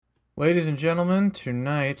Ladies and gentlemen,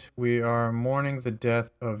 tonight we are mourning the death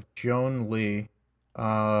of Joan Lee,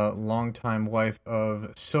 longtime wife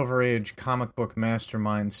of Silver Age comic book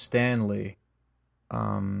mastermind Stan Lee.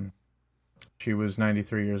 She was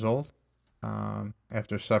 93 years old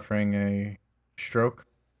after suffering a stroke.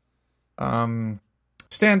 Stan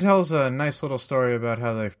tells a nice little story about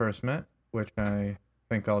how they first met, which I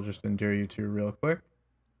think I'll just endear you to real quick.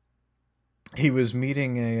 He was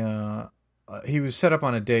meeting he was set up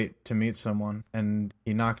on a date to meet someone, and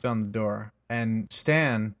he knocked on the door. And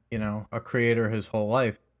Stan, a creator his whole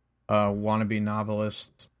life, wannabe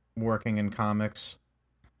novelist, working in comics,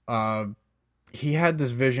 he had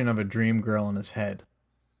this vision of a dream girl in his head.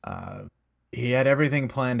 He had everything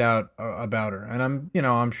planned out about her. And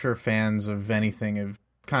I'm sure fans of anything have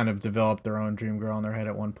kind of developed their own dream girl in their head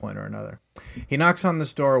at one point or another. He knocks on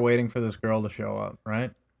this door waiting for this girl to show up,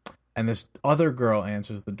 right? And this other girl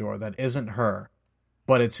answers the door that isn't her,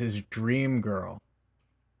 but it's his dream girl.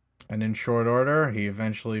 And in short order, he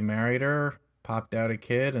eventually married her, popped out a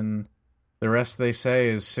kid, and the rest, they say,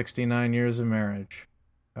 is 69 years of marriage.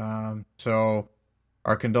 So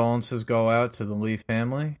our condolences go out to the Lee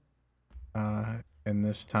family in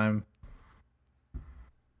this time.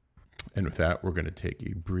 And with that, we're going to take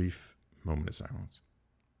a brief moment of silence.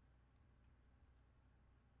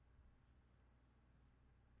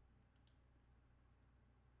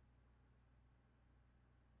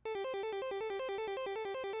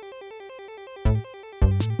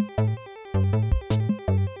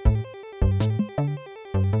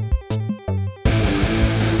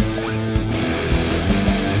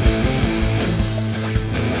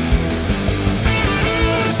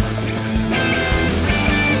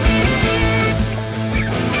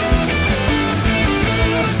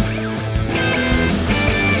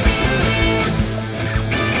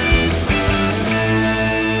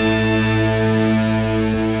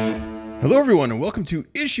 Hello, everyone, and welcome to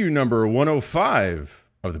issue number 105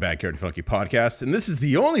 of the Backyard Funky podcast. And this is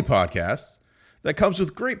the only podcast that comes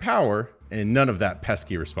with great power and none of that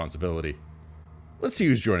pesky responsibility. Let's see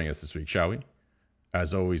who's joining us this week, shall we?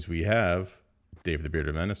 As always, we have Dave the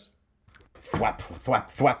Bearded Menace. Thwap, thwap,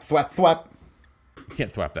 thwap, thwap, thwap. You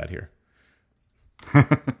can't thwap that here.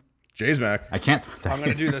 Jay's Mac. I can't thwap that. I'm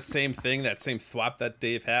going to do the same thing, that same thwap that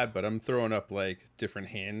Dave had, but I'm throwing up like different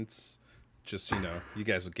hands. Just, you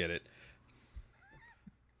guys will get it.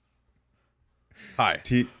 Hi.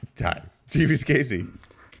 Hi. TV's Casey.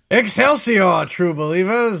 Excelsior, true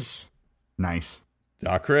believers! Nice.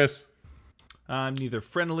 Doc Chris. I'm neither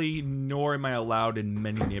friendly nor am I allowed in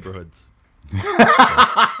many neighborhoods.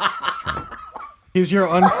 He's your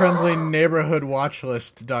unfriendly neighborhood watch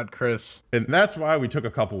list, Chris. And that's why we took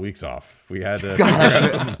a couple weeks off. We had to figure out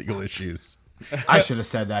some legal issues. I should have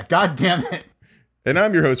said that. God damn it. And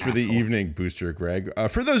I'm your host for the evening, Booster Greg.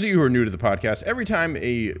 For those of you who are new to the podcast, every time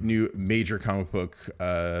a new major comic book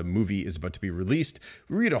movie is about to be released,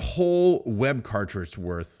 we read a whole web cartridge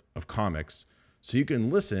worth of comics so you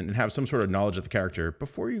can listen and have some sort of knowledge of the character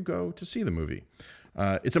before you go to see the movie.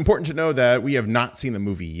 It's important to know that we have not seen the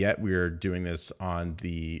movie yet. We are doing this on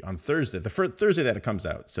Thursday, the first Thursday that it comes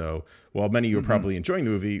out. So while many of you are probably enjoying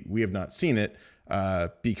the movie, we have not seen it.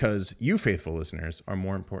 Because you faithful listeners are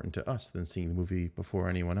more important to us than seeing the movie before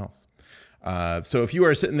anyone else. So if you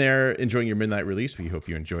are sitting there enjoying your midnight release, we hope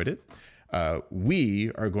you enjoyed it.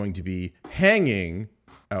 We are going to be hanging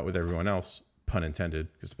out with everyone else, pun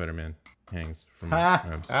intended, because Spider-Man hangs from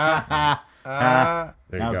webs. There you That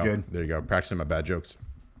was go. good. There you go. Practicing my bad jokes.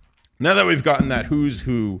 Now that we've gotten that who's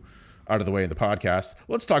who out of the way in the podcast,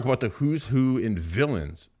 let's talk about the who's who in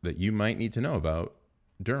villains that you might need to know about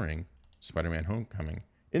during Spider-Man Homecoming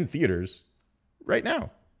in theaters right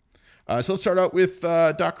now. So let's start out with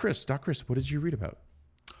Doc Chris. Doc Chris, what did you read about?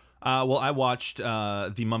 Well, I watched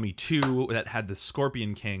The Mummy 2 that had the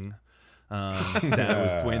Scorpion King. That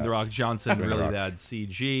was Dwayne The Rock Johnson, Dwayne The really Rock. bad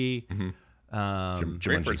CG.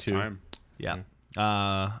 Great first too. time. Yeah.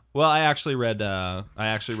 Well, I actually read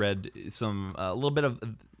some a little bit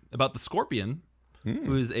about the Scorpion,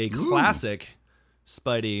 who is a classic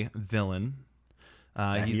Spidey villain.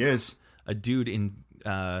 He is. A dude in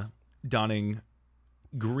donning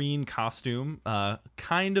green costume,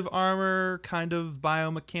 kind of armor, kind of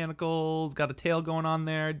biomechanical. He's got a tail going on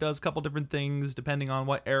there. Does a couple different things depending on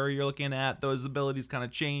what area you're looking at. Those abilities kind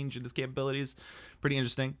of change, and his capabilities. Pretty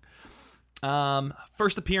interesting.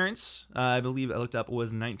 First appearance, I believe I looked up,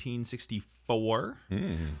 was 1964.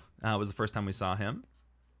 Was the first time we saw him.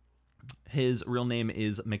 His real name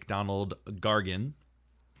is McDonald Gargan.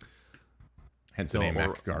 Hence the name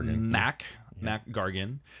Mac Gargan. Mac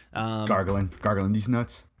Gargan. Gargling these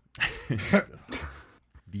nuts.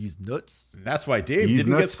 These nuts. And that's why Dave These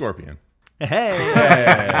didn't get nuts. Scorpion. Hey.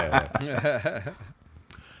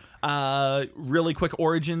 Really quick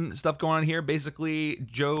origin stuff going on here. Basically,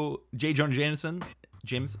 J. Jonah Jameson.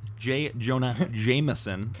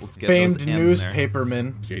 Let's get Famed those M's in there.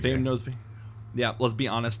 newspaperman. JJ. Famed newspaper. Yeah, let's be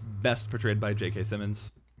honest. Best portrayed by J.K.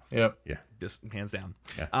 Simmons. Yep. Yeah. Just hands down.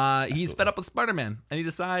 Yeah, He's fed up with Spider-Man, and he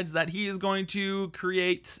decides that he is going to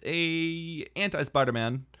create a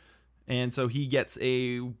anti-Spider-Man. And so he gets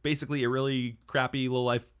basically a really crappy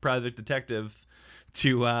low-life private detective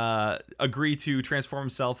to agree to transform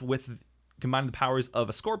himself with combining the powers of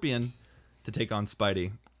a Scorpion to take on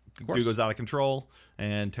Spidey. Dude goes out of control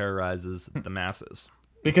and terrorizes the masses.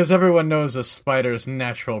 Because everyone knows a spider's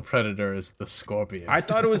natural predator is the scorpion. I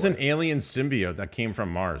thought it was an alien symbiote that came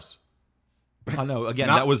from Mars. Oh no! Again,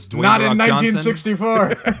 Not- that was Dwayne Not The Rock in Johnson. 1964.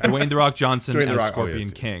 Dwayne The Rock Johnson Dwayne The as Rock- Scorpion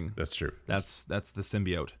yes, King. That's true. That's the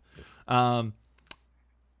symbiote.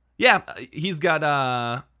 Yeah, he's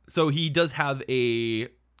got so he does have a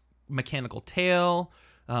mechanical tail.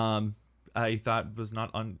 I thought was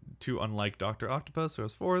not too unlike Dr. Octopus. There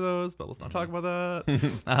was 4 of those, but let's not talk about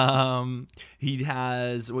that. He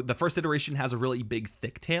has the first iteration has a really big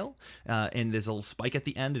thick tail, and there's a little spike at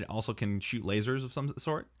the end. And it also can shoot lasers of some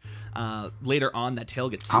sort. Later on, that tail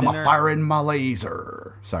gets thinner. I'm a firing my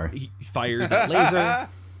laser. Sorry. He fires that laser.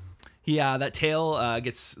 That tail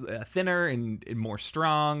gets thinner and more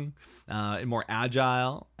strong and more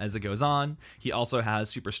agile as it goes on. He also has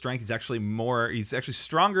super strength. He's actually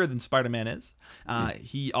stronger than Spider-Man is.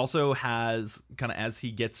 He also has kind of, as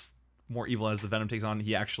he gets more evil as the Venom takes on,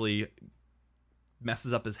 he actually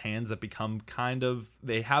messes up his hands that become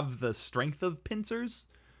they have the strength of pincers,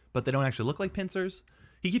 but they don't actually look like pincers.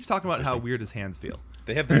 He keeps talking about how weird his hands feel.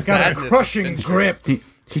 They have the He's got a sadness of crushing pincers. grip.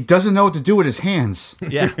 He doesn't know what to do with his hands.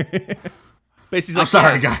 Yeah. Basically, I'm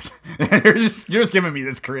sorry, guys. you're just giving me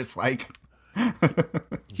this, Chris. Like,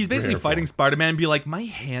 He's basically fighting Spider-Man and be like, my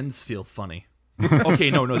hands feel funny.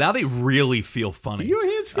 Okay, no, now they really feel funny. Your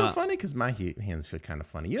hands feel funny? Because my hands feel kind of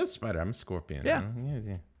funny. You're a spider. I'm a scorpion. Yeah.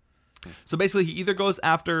 Yeah. So basically, he either goes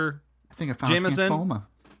after I think I found Jameson Transformer.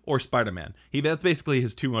 or Spider-Man. That's basically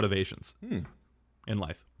his 2 motivations in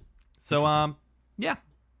life. So, yeah,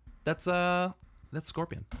 that's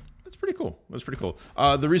Scorpion. That's pretty cool. That's pretty cool.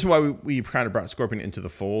 The reason why we kind of brought Scorpion into the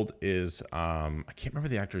fold is I can't remember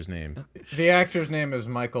the actor's name. The actor's name is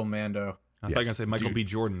Michael Mando. I thought you were going to say Michael B.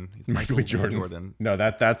 Jordan. He's Michael B. Jordan. No,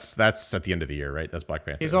 that's at the end of the year, right? That's Black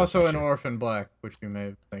Panther. He's That's also not in you. Orphan Black, which you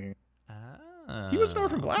may be thinking. He was in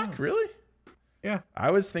Orphan Black, really? Yeah.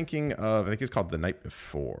 I was thinking of, I think it's called The Night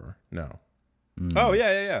Before. No. Oh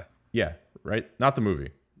yeah. Yeah, right? Not the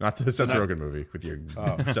movie. Not the Seth Rogen movie with your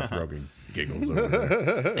Seth Rogen giggles over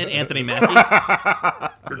there. And Anthony Mackie.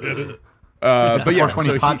 But yeah, 420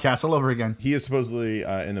 so podcast all over again. he is supposedly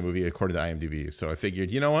in the movie according to IMDb. So I figured,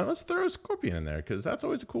 you know what? Let's throw a Scorpion in there because that's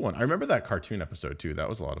always a cool one. I remember that cartoon episode too. That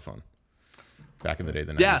was a lot of fun. Back in the day,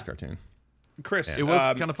 the 90s cartoon. Chris, It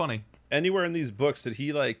was kind of funny. Anywhere in these books did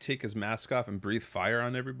he like take his mask off and breathe fire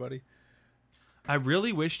on everybody? I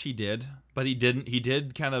really wished he did, but he didn't. He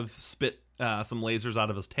did kind of spit some lasers out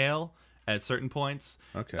of his tail at certain points.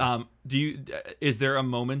 Okay. Is there a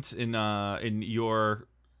moment in your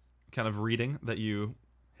kind of reading that you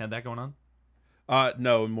had that going on?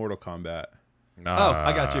 No, in Mortal Kombat. Oh,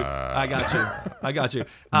 I got you.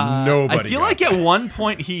 Nobody I feel got like at one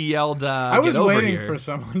point he yelled. I was "Get over waiting here." for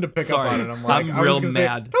someone to pick Sorry. up on it. I'm like, I'm I was real gonna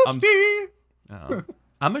mad. Say, Toasty!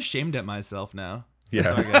 I'm ashamed at myself now. Yeah.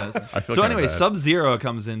 Sorry, guys. I feel So kinda anyway, bad. Sub-Zero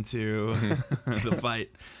comes into the fight.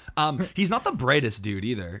 He's not the brightest dude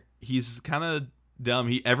either. He's kind of dumb.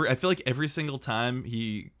 I feel like every single time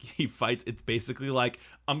he fights, it's basically like,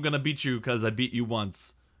 I'm gonna beat you because I beat you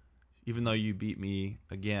once, even though you beat me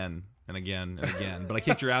again and again and again. But I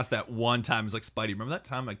kicked your ass that one time. It's like, Spidey, remember that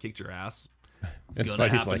time I kicked your ass? It's And gonna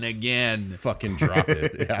Spidey's happen like, again. Fucking drop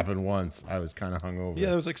it. It happened once. I was kind of hungover.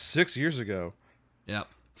 Yeah, it was like 6 years ago. Yep.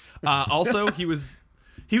 Also, he was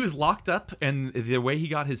locked up, and the way he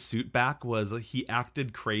got his suit back was he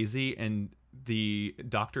acted crazy, and the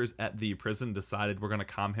doctors at the prison decided we're going to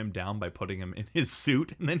calm him down by putting him in his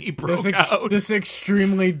suit, and then he broke out. This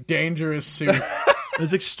extremely dangerous suit.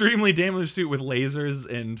 This extremely dangerous suit with lasers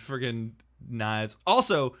and friggin' knives.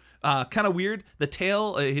 Also, kind of weird, the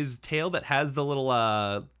tail, his tail that has the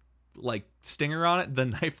little like stinger on it, the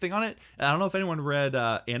knife thing on it. I don't know if anyone read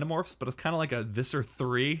Animorphs, but it's kind of like a Visser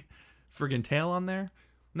 3 friggin' tail on there.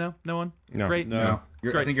 No one. No. Great. No.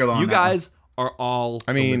 Great. I think you're alone. You on that one. guys are all.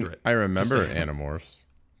 I mean, illiterate. I remember Just saying. Animorphs,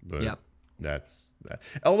 but Yep. that's that.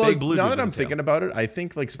 Although Big blue now dude that I'm with a tail. thinking about it, I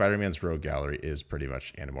think like Spider-Man's Rogue Gallery is pretty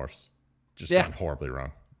much Animorphs, just Yeah. gone horribly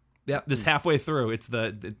wrong. Yeah, just halfway through. It's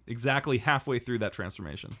exactly halfway through that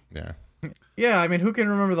transformation. Yeah. Yeah, I mean, who can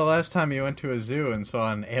remember the last time you went to a zoo and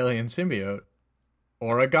saw an alien symbiote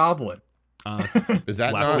or a goblin? Is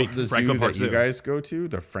that Last not week, the Franklin zoo Park that you Zoo. guys go to?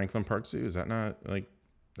 The Franklin Park Zoo? Is that not normal?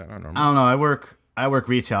 I don't know. I work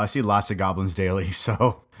retail. I see lots of goblins daily.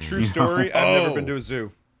 So True story. I've never been to a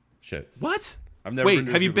zoo. Shit. What? I've never Wait, been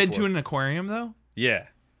to a have zoo you been before. to an aquarium though? Yeah.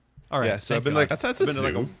 All right. Yeah, so I've been God. like That's a I've been to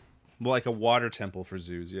zoo. like a water temple for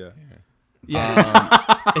zoos. Yeah.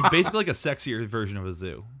 It's basically like a sexier version of a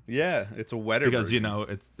zoo Yeah, it's a wetter because version. you know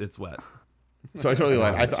it's wet. So I totally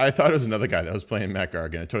lied. I thought it was another guy that was playing Matt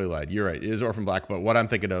Gargan. I totally lied. You're right. It is Orphan Black, but what I'm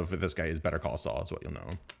thinking of with this guy is Better Call Saul is what you'll know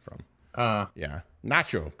him from. Yeah.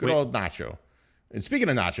 Nacho. Good Wait. old Nacho. And speaking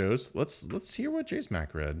of nachos, let's hear what Jace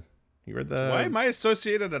Mac read. He read the Why am I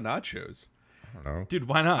associated to nachos? I don't know. Dude,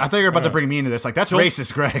 why not? I thought you were about to bring me into this. Like, that's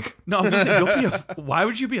racist, Greg. No, I was gonna say, don't be. Why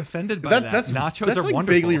would you be offended by that? That's Nachos that's are like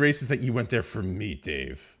wonderful. vaguely racist that you went there for me,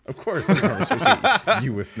 Dave. Of course, I don't associate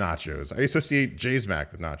you with nachos. I associate Jay's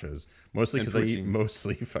Mac with nachos mostly because I eat poutine.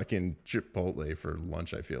 mostly fucking Chipotle for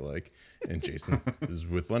lunch. I feel like, and Jason is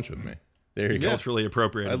with lunch with me. There you go. culturally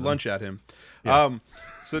appropriate. I lunch at him.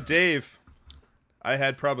 So Dave, I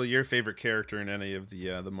had probably your favorite character in any of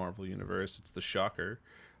the Marvel universe. It's the Shocker.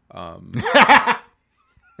 There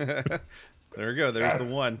we go. There's the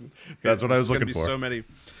one. That's what I was There's gonna looking be for. So many.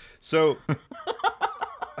 So.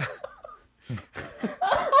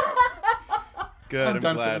 Good. I'm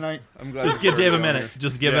done for glad. the night. I'm glad. Just give Dave a minute.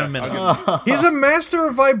 Just give him a minute. He's a master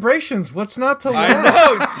of vibrations. What's not to I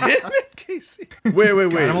love? know. Damn it, Casey. Wait.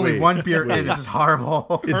 I'm only wait. one beer in. This is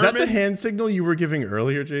horrible. Is that the hand signal you were giving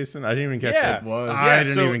earlier, Jason? I didn't even catch Yeah. it. Was. I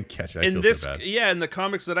didn't so even catch it. I in feel this, so bad. yeah, in the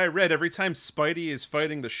comics that I read, every time Spidey is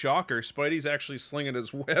fighting the Shocker, Spidey's actually slinging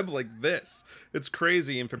his web like this. It's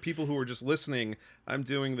crazy. And for people who are just listening, I'm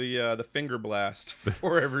doing the finger blast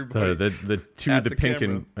for everybody. The two, At the the pink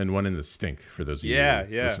camera. and one in the stink for those of Yeah,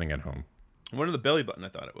 you yeah. listening at home. One of the belly button, I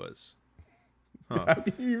thought it was. How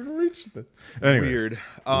do you even reach that? Anyways. Weird.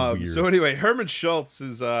 Weird. So anyway, Herman Schultz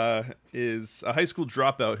is a high school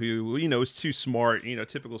dropout who is too smart.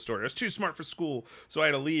 Typical story. I was too smart for school, so I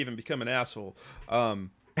had to leave and become an asshole. And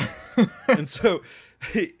so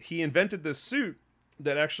he invented this suit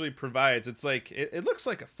that actually provides. It's like it looks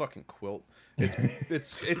like a fucking quilt.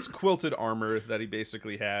 It's quilted armor that he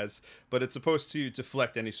basically has, but it's supposed to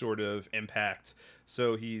deflect any sort of impact.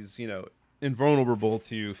 So he's invulnerable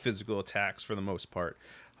to physical attacks for the most part.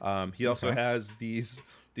 He also has these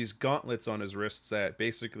gauntlets on his wrists that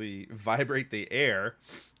basically vibrate the air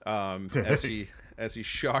as he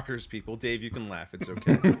shockers people. Dave, you can laugh. It's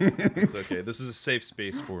okay. It's okay. This is a safe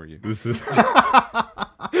space for you. This is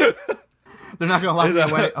They're not going to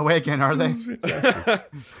lock me away again, are they?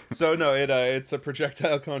 So no, it's a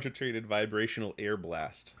projectile concentrated vibrational air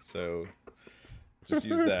blast. So just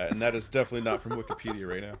use that, and that is definitely not from Wikipedia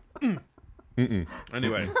right now.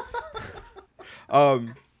 Anyway,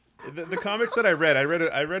 the comics that I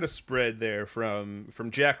read a spread there from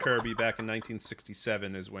Jack Kirby back in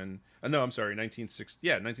 1967 is when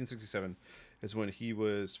 1967 is when he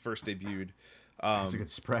was first debuted. That's a good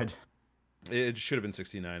spread. It should have been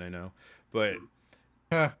 69, I know, but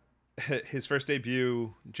Huh. his first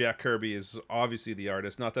debut, Jack Kirby is obviously the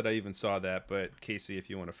artist. Not that I even saw that, but Casey, if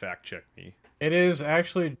you want to fact check me. It is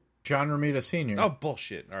actually John Romita Sr. Oh,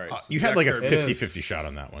 bullshit. All right. so you Jack had like a Kirby- 50-50 shot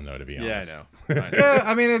on that one though, to be Yeah, honest. I know. Yeah,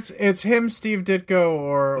 I mean it's him, Steve Ditko,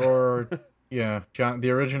 or yeah, John, the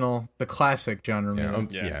original, the classic John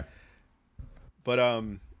Romita. Yeah. But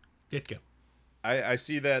Ditko. I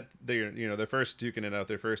see that they're first duking it out,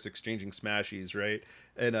 they're first exchanging smashies, right?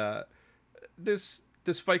 And this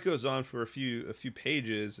fight goes on for a few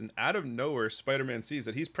pages, and out of nowhere, Spider-Man sees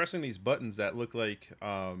that he's pressing these buttons that look like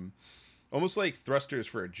almost like thrusters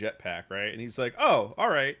for a jetpack, right? And he's like, "Oh, all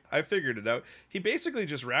right, I figured it out." He basically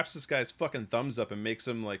just wraps this guy's fucking thumbs up and makes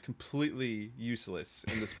him like completely useless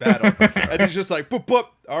in this battle. And he's just like, "Boop boop,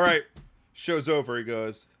 all right." Show's over. He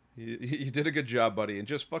goes, "You did a good job, buddy," and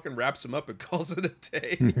just fucking wraps him up and calls it a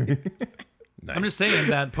day. Nice. I'm just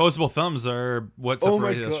saying that posable thumbs are what Oh my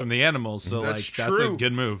separated us God. from the animals. So That's that's true. a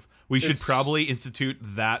good move. We should It's- probably institute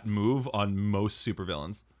that move on most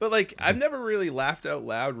supervillains. But like, I've never really laughed out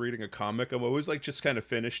loud reading a comic. I've always like just kind of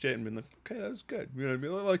finished it and been like, "Okay, that was good." You know what I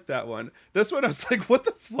mean? I like that one. This one, I was like, "What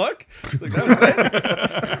the fuck?" Like that was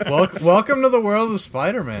it. Welcome to the world of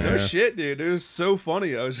Spider-Man. No shit, dude. It was so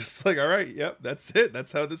funny. I was just like, "All right, yep, that's it.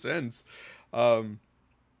 That's how this ends."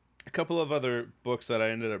 A couple of other books that I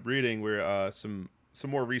ended up reading were some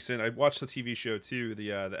more recent. I watched the TV show too,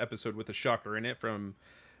 the episode with the Shocker in it from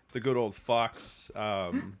the good old Fox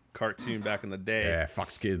cartoon back in the day. Yeah,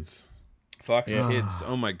 Fox Kids. Fox Yeah. Kids.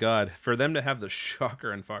 Oh my God! For them to have the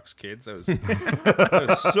Shocker on Fox Kids, that was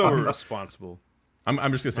so irresponsible.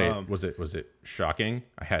 I'm just gonna say, was it shocking?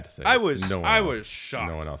 I had to say, I was No one I else- was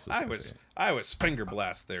shocked. No one else was. gonna say it. I was finger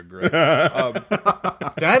blast there, Greg.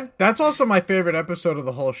 That's also my favorite episode of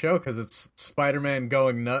the whole show because it's Spider-Man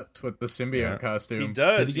going nuts with the symbiote Yeah. costume. He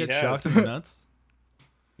does. Did he get has. shocked in the nuts?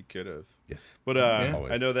 He could have. Yes, But Yeah.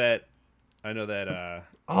 Always. I know that.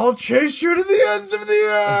 I'll chase you to the ends of the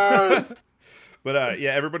earth. But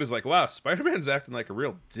yeah, everybody's like, "Wow, Spider-Man's acting like a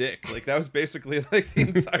real dick." Like that was basically like the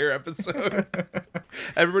entire episode.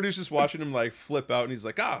 Everybody's just watching him like flip out, and he's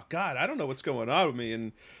like, "Oh God, I don't know what's going on with me."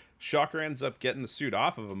 And Shocker ends up getting the suit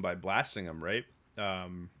off of him by blasting him, right?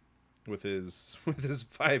 With his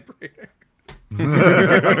vibrator.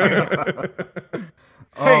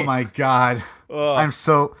 Oh my god. I'm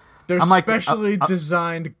so. They're I'm like, specially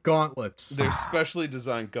designed gauntlets. They're specially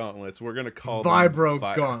designed gauntlets. We're gonna call them Vibro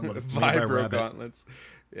gauntlets. Made by Vibro Rabbit. gauntlets.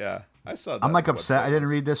 Yeah, I saw that. I'm like on the upset. website I didn't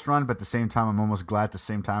once. read this run, but at the same time, I'm almost glad at the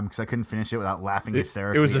same time because I couldn't finish it without laughing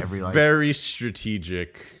hysterically. It was a every like. very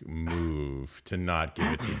strategic move to not give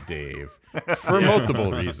it to Dave for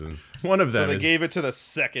multiple reasons. One of So them they is gave it to the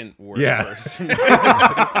second worst Yeah. person.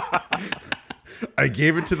 I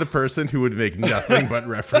gave it to the person who would make nothing but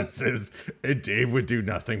references, and Dave would do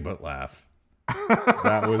nothing but laugh.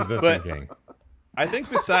 That was the But- thinking. I think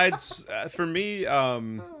besides, for me,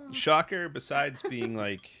 Shocker, besides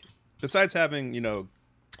having,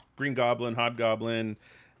 Green Goblin, Hobgoblin,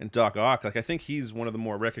 and Doc Ock, like I think he's one of the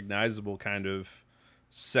more recognizable kind of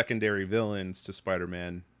secondary villains to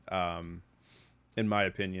Spider-Man. In my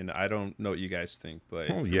opinion, I don't know what you guys think, but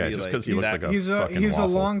Oh, for yeah, me, just 'cause he looks like a he's a fucking he's a waffle.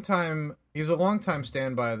 long time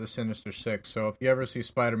standby of the Sinister Six. So if you ever see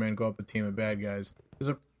Spider-Man go up a team of bad guys, there's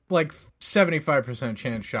a 75%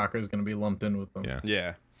 chance Shocker is going to be lumped in with them. Yeah.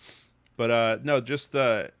 Yeah, but no, just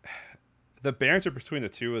the banter between the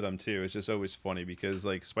two of them too is just always funny because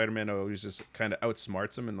like Spider-Man always just kind of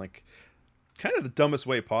outsmarts him in like kind of the dumbest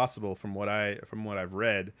way possible from what I've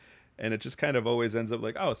read, and it just kind of always ends up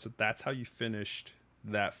like, oh, so that's how you finished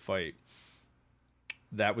that fight.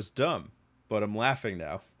 That was dumb, but I'm laughing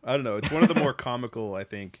now. I don't know. It's one of the more comical, I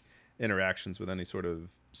think, interactions with any sort of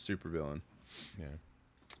supervillain.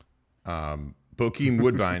 Bokeem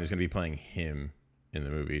Woodbine is going to be playing him in the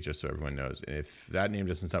movie, just so everyone knows. And if that name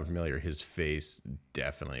doesn't sound familiar, his face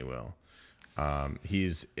definitely will. He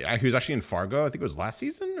was actually in Fargo. I think it was last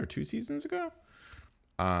season or 2 seasons ago.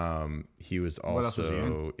 He was else was he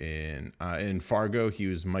also in Fargo. He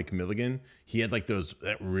was Mike Milligan. He had like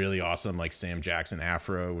that really awesome like Sam Jackson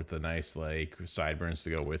afro with the nice like sideburns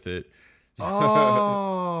to go with it.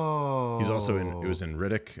 Oh. He's also in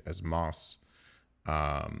Riddick as Moss,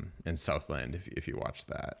 and Southland. If you watch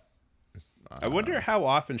that, I wonder how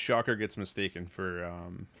often Shocker gets mistaken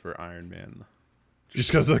for Iron Man. just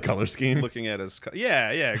because of the color scheme. Looking at his, yeah,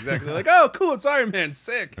 exactly. Like, oh, cool, it's Iron Man,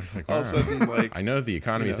 sick. All of a sudden, like, I know the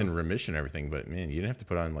economy's in remission and everything, but man, you didn't have to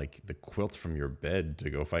put on like the quilt from your bed to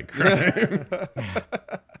go fight crime.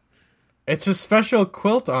 It's a special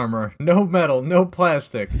quilt armor. No metal, no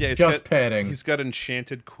plastic, yeah, he's just got, padding. He's got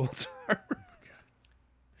enchanted quilt armor.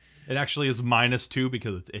 It actually is -2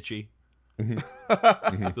 because it's itchy.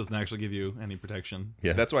 It doesn't actually give you any protection.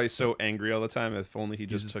 Yeah, That's why he's so angry all the time. If only he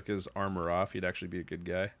just took his armor off, he'd actually be a good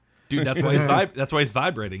guy. Dude, that's why that's why he's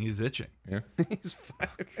vibrating. He's itching. He's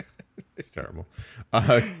fine. it's terrible.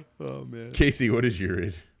 Oh man. Casey, what did you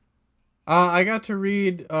read? I got to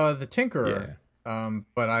read The Tinkerer,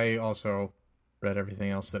 but I also read everything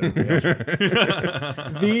else that everybody else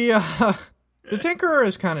read. The Tinkerer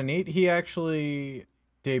is kind of neat. He actually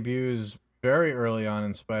debuts very early on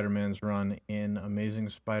in Spider-Man's run in Amazing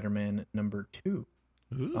Spider-Man #2.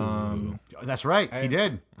 That's right. He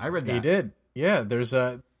did. I read that. He did. Yeah, there's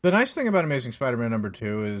the nice thing about Amazing Spider-Man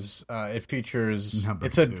 #2 is it features Number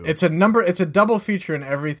it's two. a double feature in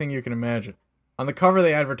everything you can imagine. On the cover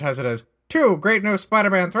they advertise it as 2 great new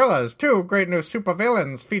Spider-Man thrillers, 2 great new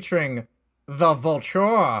supervillains featuring the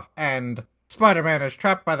Vulture and Spider-Man is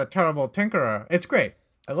trapped by the terrible Tinkerer. It's great.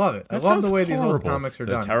 I love it. I love the way these old comics are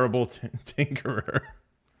done. The terrible Tinkerer.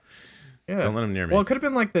 Yeah. Don't let him near me. Well, it could have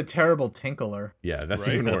been like the terrible Tinkler. Yeah, that's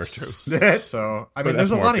Right, even that's worse. true. So I But mean, that's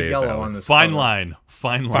there's a more lot of Dave's yellow alley. on this. Fine cover. line.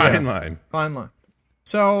 Fine line. Fine line. Fine line.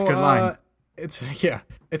 So It's a good line.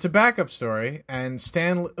 it's a backup story, and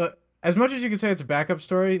Stan. As much as you could say it's a backup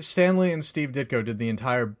story, Stanley and Steve Ditko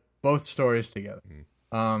did both stories together.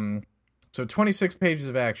 So 26 pages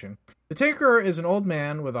of action. The Tinkerer is an old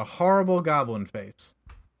man with a horrible goblin face.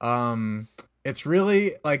 It's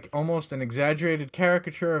really like almost an exaggerated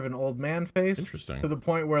caricature of an old man face. Interesting. To the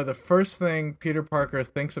point where the first thing Peter Parker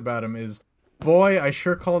thinks about him is, boy, I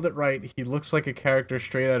sure called it right. He looks like a character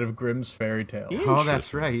straight out of Grimm's fairy tales. Oh,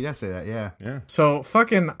 that's right. He does say that. Yeah. Yeah. So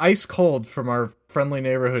fucking ice cold from our friendly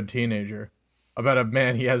neighborhood teenager about a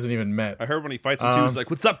man he hasn't even met. I heard when he fights him too, he's like,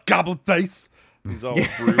 "What's up, Goblin Face?" He's all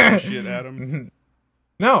rude and shit at him.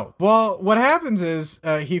 No, well, what happens is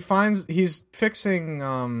he's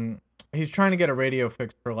fixing. He's trying to get a radio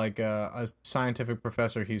fixed for like a scientific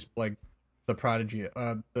professor. He's like the prodigy,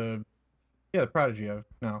 the prodigy of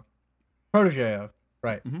protege of,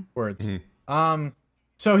 right? Words.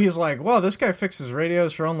 So he's like, well, this guy fixes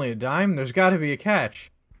radios for only a dime. There's got to be a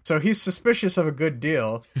catch. So he's suspicious of a good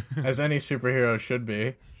deal, as any superhero should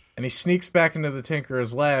be, and he sneaks back into the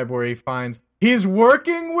Tinkerer's lab where he finds he's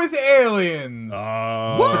working with aliens.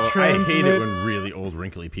 I hate it when really old,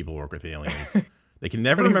 wrinkly people work with aliens. They can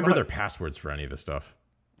never remember their passwords for any of this stuff.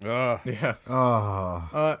 Yeah.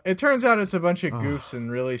 Oh. It turns out it's a bunch of goofs in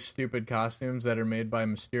really stupid costumes that are made by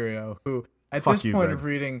Mysterio, who, at Fuck this you, point Greg. of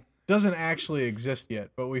reading, doesn't actually exist yet,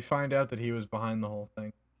 but we find out that he was behind the whole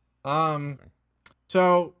thing.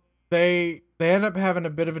 So they end up having a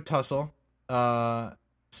bit of a tussle.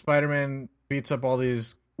 Spider-Man beats up all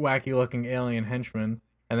these wacky-looking alien henchmen,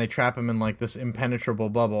 and they trap him in like this impenetrable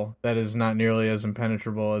bubble that is not nearly as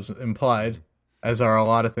impenetrable as implied, as are a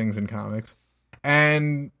lot of things in comics.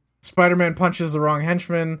 And Spider-Man punches the wrong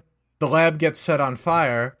henchman, the lab gets set on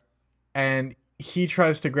fire, and he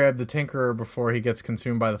tries to grab the Tinkerer before he gets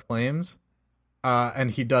consumed by the flames,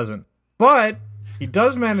 and he doesn't. But he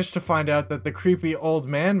does manage to find out that the creepy old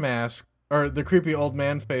man mask, or the creepy old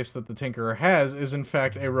man face that the Tinkerer has, is in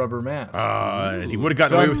fact a rubber mask. And he would have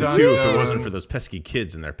gotten away with it too if it wasn't for those pesky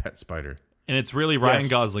kids and their pet spider. And it's really Ryan Yes.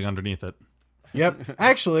 Gosling underneath it. Yep.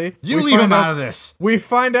 Actually, You we leave him find out of this. We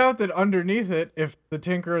find out that underneath it, if the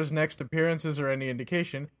Tinkerer's next appearances are any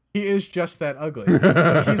indication, he is just that ugly.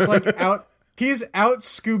 So he's like out. He's out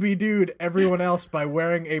Scooby-Doo'd everyone else by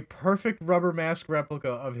wearing a perfect rubber mask replica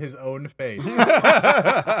of his own face.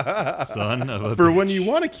 Son of a For when you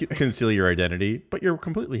want to conceal your identity, but you're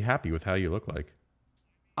completely happy with how you look like.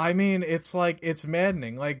 I mean, it's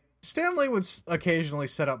maddening. Like, Stan Lee would occasionally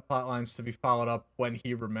set up plot lines to be followed up when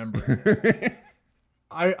he remembered.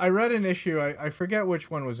 I read an issue, I forget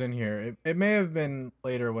which one was in here. It may have been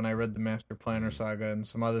later when I read the Master Planner saga and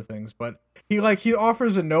some other things, but he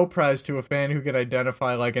offers a no prize to a fan who could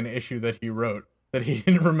identify like an issue that he wrote that he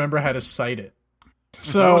didn't remember how to cite it. For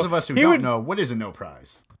So those of us who he don't would- know, what is a no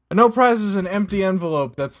prize? A no prize is an empty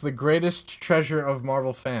envelope that's the greatest treasure of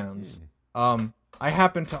Marvel fans. I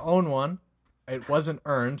happen to own one. It wasn't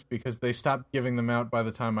earned because they stopped giving them out by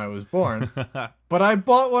the time I was born. But I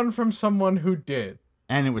bought one from someone who did.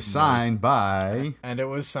 And it was signed by... And it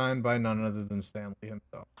was signed by none other than Stan Lee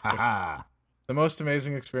himself. Haha. The most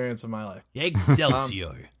amazing experience of my life.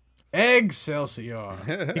 Excelsior. Excelsior.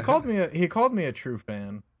 He called me a true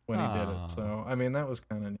fan when he did it. So I mean that was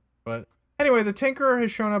kind of neat. But anyway, the Tinkerer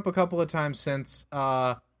has shown up a couple of times since.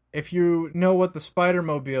 If you know what the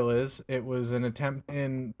Spider-Mobile is, it was an attempt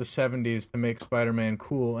in the 70s to make Spider-Man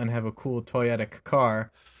cool and have a cool toyetic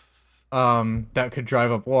car that could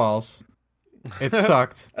drive up walls. It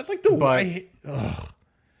sucked. That's like the But- way.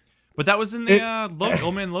 But that was in the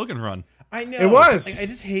Old Man Logan run. I know. It was. Like, I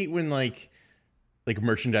just hate when like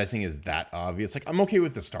merchandising is that obvious. Like I'm okay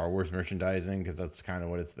with the Star Wars merchandising because that's kind of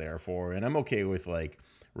what it's there for, and I'm okay with like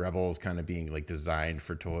Rebels kind of being like designed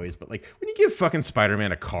for toys. But like when you give fucking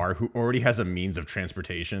Spider-Man a car who already has a means of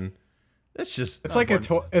transportation, that's just It's like a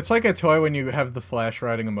toy. It's like a toy when you have the Flash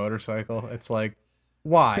riding a motorcycle. It's like,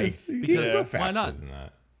 why? You Because go why faster not? than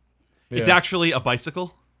that. It's Yeah. actually a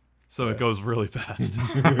bicycle, so it goes really fast.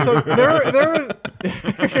 So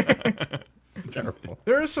Terrible.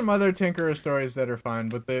 there are some other Tinkerer stories that are fine,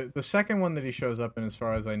 but the second one that he shows up in, as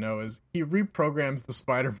far as I know, is he reprograms the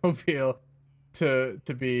Spider-Mobile to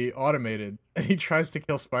be automated, and he tries to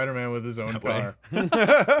kill Spider-Man with his own car.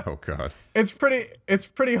 Oh god. It's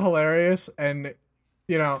pretty hilarious, and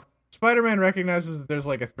you know, Spider-Man recognizes that there's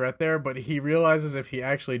like a threat there, but he realizes if he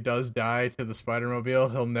actually does die to the Spider-Mobile,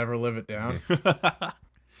 he'll never live it down.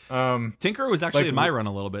 Tinkerer was actually Like- in my run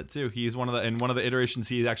a little bit too. He's one of the iterations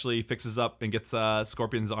he actually fixes up and gets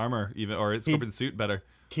Scorpion's armor or Scorpion's suit better.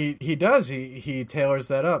 He does. He tailors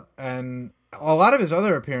that up, and a lot of his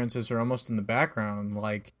other appearances are almost in the background.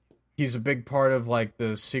 Like he's a big part of like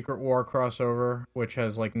the Secret War crossover, which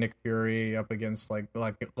has like Nick Fury up against like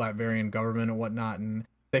Latvian government and whatnot, and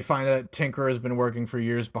they find that Tinker has been working for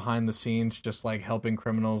years behind the scenes, just like helping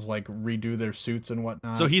criminals like redo their suits and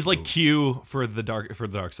whatnot. So he's like Q for the dark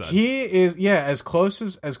side. He is, yeah, as close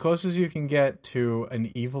as you can get to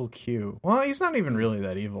an evil Q. Well, he's not even really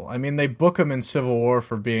that evil. I mean, they book him in Civil War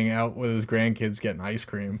for being out with his grandkids getting ice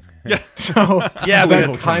cream. Yeah. So Yeah, but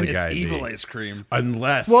that's it's, kind the guy it's evil be? ice cream.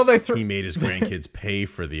 Unless Well, he made his grandkids pay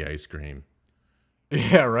for the ice cream.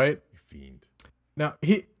 yeah, right. You fiend. Now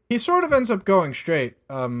he sort of ends up going straight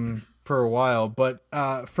for a while, but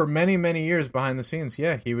for many years behind the scenes,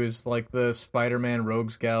 yeah, he was like the Spider-Man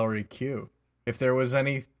Rogues Gallery Q. If there was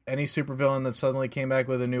any supervillain that suddenly came back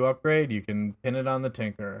with a new upgrade, you can pin it on the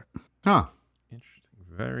Tinker. Huh. Interesting.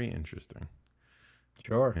 Very interesting.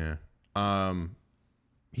 Sure. Yeah.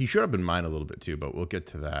 He should have been mine a little bit too, but we'll get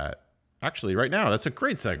to that. Actually, right now, that's a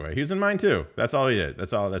great segue. He's in mine too. That's all he did.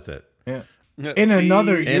 That's it. Yeah. In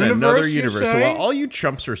another universe, you So say? while all you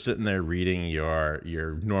chumps are sitting there reading your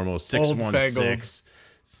normal 616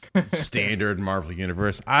 standard Marvel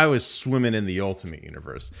universe, I was swimming in the Ultimate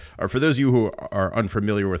Universe. Or for those of you who are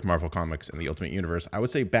unfamiliar with Marvel Comics and the Ultimate Universe, I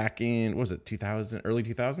would say back in, what was it, 2000, early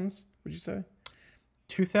 2000s? Would you say?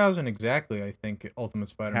 2000 exactly, I think. Ultimate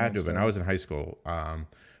Spider-Man Had to have been. I was in high school.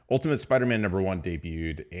 Ultimate Spider-Man #1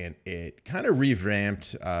 debuted, and it kind of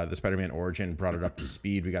revamped the Spider-Man origin, brought it up to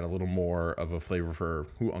speed. We got a little more of a flavor for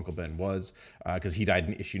who Uncle Ben was, because he died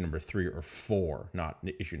in issue number 3 or 4, not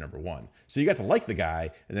issue number 1. So you got to like the guy,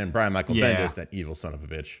 and then Brian Michael Bendis, that evil son of a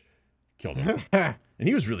bitch, killed him. And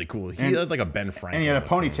he was really cool. He had like a Ben Franklin. And he had a look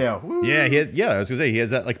ponytail. Woo. Yeah, I was gonna say he has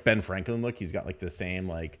that like Ben Franklin look. He's got like the same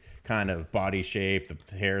like kind of body shape, the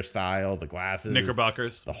hairstyle, the glasses,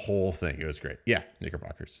 Knickerbockers. the whole thing. It was great. Yeah,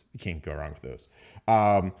 Knickerbockers. You can't go wrong with those.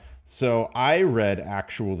 So I read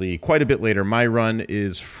actually quite a bit later. My run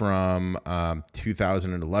is from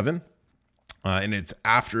 2011. And it's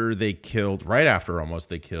after they killed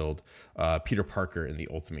Peter Parker in the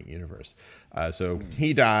Ultimate Universe. So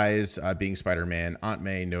he dies being Spider-Man. Aunt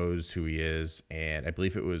May knows who he is, and I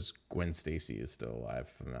believe it was Gwen Stacy is still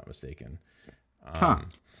alive, if I'm not mistaken.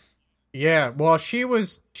 Yeah, well, she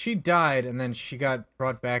died, and then she got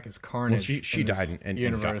brought back as Carnage. Well, she died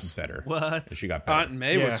and got better. What? And she got better. Aunt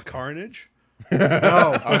May Yeah. was Carnage.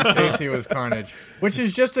 No, Gwen Stacy was Carnage, which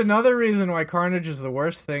is just another reason why Carnage is the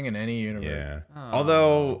worst thing in any universe. Yeah.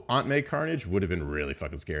 Although Aunt May Carnage would have been really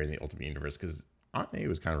fucking scary in the Ultimate Universe, because Aunt May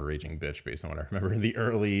was kind of a raging bitch based on what I remember in the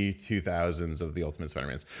early 2000s of the Ultimate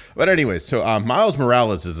Spider-Mans. But anyways, so Miles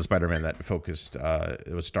Morales is a Spider-Man that focused,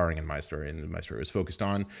 it was starring in my story, and my story was focused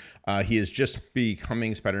on. He is just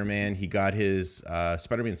becoming Spider-Man. He got his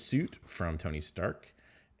Spider-Man suit from Tony Stark,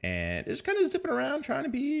 and is kind of zipping around trying to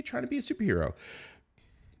be a superhero.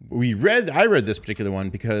 I read this particular one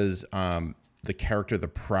because the character the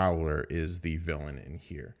Prowler is the villain in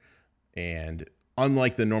here, and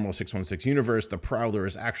unlike the normal 616 universe, the Prowler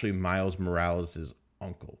is actually Miles Morales'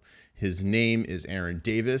 uncle. His name is Aaron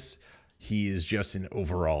Davis. He is just an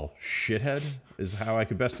overall shithead, is how I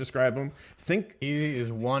could best describe him. He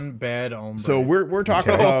is one bad hombre. So we're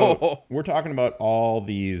talking about all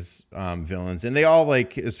these villains, and they all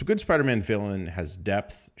like, a good Spider-Man villain has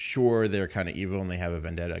depth. Sure, they're kind of evil and they have a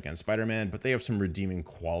vendetta against Spider-Man, but they have some redeeming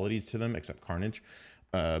qualities to them, except Carnage.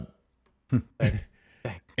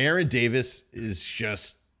 Aaron Davis is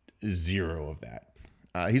just zero of that.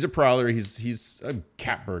 He's a prowler. He's a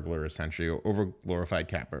cat burglar, essentially, overglorified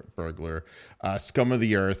cat burglar, scum of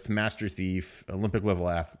the earth, master thief, Olympic level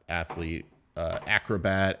athlete,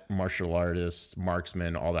 acrobat, martial artist,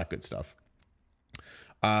 marksman, all that good stuff.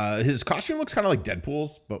 His costume looks kind of like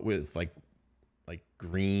Deadpool's, but with like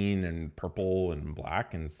green and purple and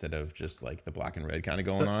black instead of just like the black and red kind of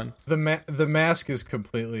going on. The mask is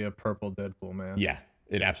completely a purple Deadpool mask. Yeah.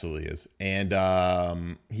 It absolutely is.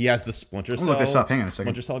 And he has the Splinter Cell. Look this up. Hang on a second.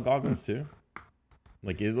 Splinter Cell goggles too.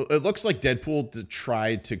 Like it looks like Deadpool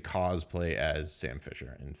tried to cosplay as Sam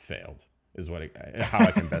Fisher and failed. Is how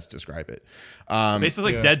I can best describe it.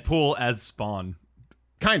 Basically, like Deadpool as Spawn,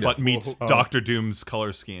 kind of, but meets Doctor Doom's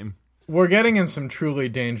color scheme. We're getting in some truly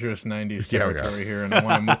dangerous 90s territory here, and I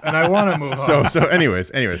want to move on. So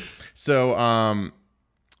anyways. So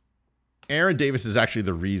Aaron Davis is actually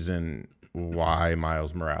the reason why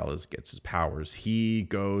Miles Morales gets his powers. He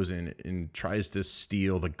goes and tries to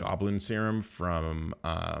steal the Goblin Serum from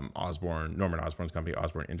Norman Osborn's company,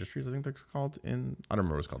 Osborn Industries, I think that's called. I don't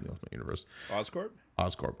remember what it's called in the Ultimate Universe. Oscorp.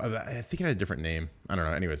 I think it had a different name. I don't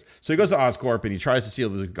know. Anyways, so he goes to Oscorp and he tries to steal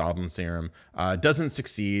the Goblin Serum. Doesn't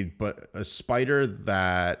succeed, but a spider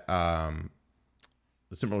that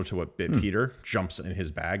similar to what bit Peter, jumps in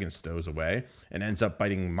his bag and stows away and ends up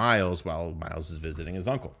biting Miles while Miles is visiting his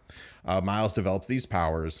uncle. Miles develops these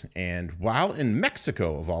powers, and while in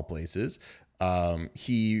Mexico, of all places,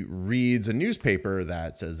 he reads a newspaper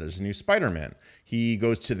that says there's a new Spider-Man. He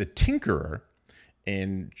goes to the Tinkerer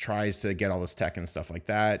and tries to get all this tech and stuff like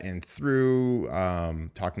that. And through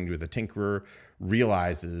talking to the Tinkerer,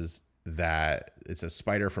 realizes that it's a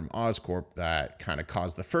spider from Oscorp that kind of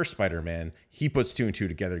caused the first Spider-Man. He puts 2 and 2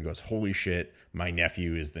 together and goes, holy shit, my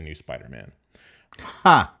nephew is the new Spider-Man.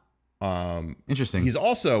 Ha. Interesting. He's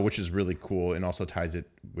also, which is really cool, and also ties it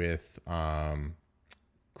with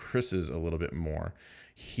Chris's a little bit more.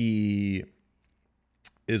 He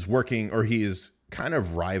is working, or he is kind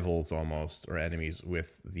of rivals almost, or enemies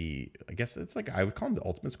with the, I guess it's like, I would call him the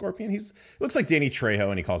Ultimate Scorpion. He looks like Danny Trejo,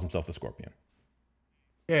 and he calls himself the Scorpion.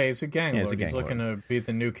 Yeah, he's a gang Yeah, lord. He's looking to be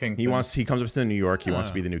the new Kingpin. He comes up to New York. He wants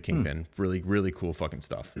to be the new Kingpin. Really, really cool fucking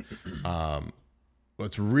stuff.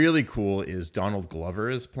 What's really cool is Donald Glover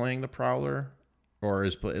is playing the Prowler, or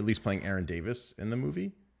is at least playing Aaron Davis in the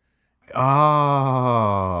movie.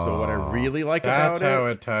 Oh. So what I really like That's about how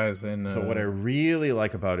it ties in. So what I really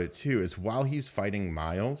like about it too is while he's fighting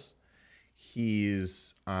Miles, he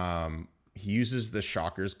uses the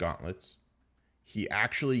Shocker's gauntlets. He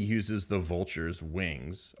actually uses the Vulture's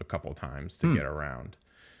wings a couple times to get around.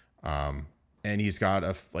 And he's got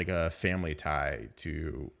a family tie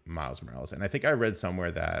to Miles Morales. And I think I read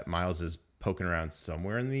somewhere that Miles is poking around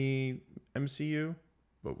somewhere in the MCU,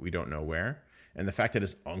 but we don't know where. And the fact that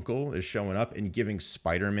his uncle is showing up and giving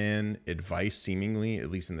Spider-Man advice, seemingly, at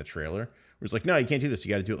least in the trailer, where it's like, no, you can't do this. You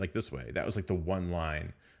got to do it like this way. That was like the one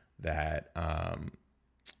line that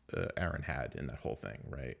Aaron had in that whole thing,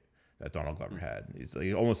 right? That Donald Glover had. He's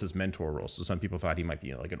like almost his mentor role. So some people thought he might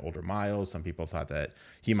be like an older Miles. Some people thought that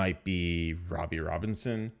he might be Robbie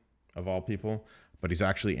Robinson, of all people. But he's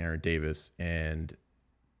actually Aaron Davis. And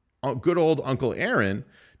good old Uncle Aaron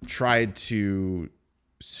tried to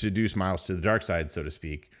seduce Miles to the dark side, so to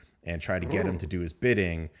speak, and tried to get him to do his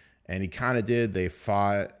bidding. And he kind of did. They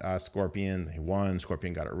fought Scorpion. They won.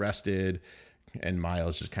 Scorpion got arrested. And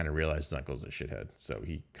Miles just kind of realized his uncle's a shithead. So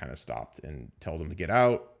he kind of stopped and told him to get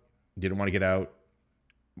out. Didn't want to get out.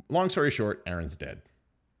 Long story short, Aaron's dead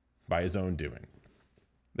by his own doing.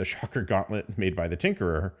 The Shocker gauntlet made by the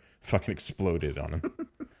Tinkerer fucking exploded on him.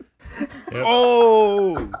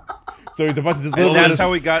 Oh, So he's about to deliver. that's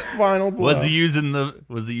how we got. Final blow. Was he using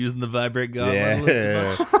the vibrate gauntlet?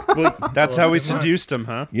 Yeah. Well, That's how we seduced him,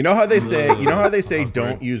 huh? you know how they say.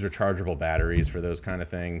 Don't use rechargeable batteries for those kind of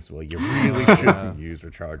things. Well, you really shouldn't use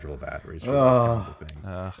rechargeable batteries for those kinds of things,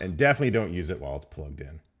 and definitely don't use it while it's plugged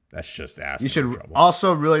in. That's just asking. You should for trouble.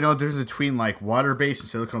 also really know the difference between like water-based and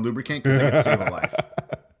silicone lubricant because that can save a life.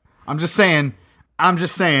 I'm just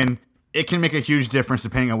saying. It can make a huge difference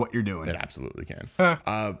depending on what you're doing. It absolutely can.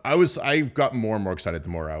 I got more and more excited the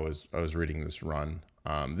more I was reading this run.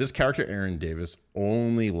 This character Aaron Davis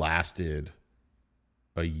only lasted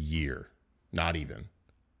a year, not even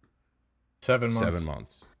 7 months. 7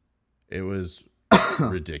 months. It was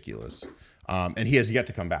ridiculous. And he has yet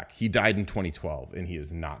to come back. He died in 2012, and he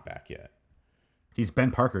is not back yet. He's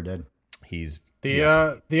Ben Parker dead. He's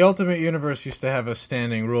The Ultimate Universe used to have a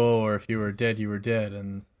standing rule where if you were dead, you were dead,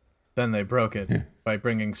 and then they broke it by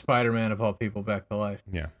bringing Spider-Man of all people back to life.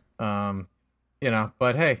 yeah.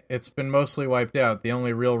 But hey, it's been mostly wiped out. The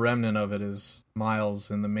only real remnant of it is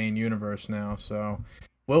Miles in the main universe now. So,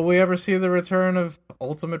 will we ever see the return of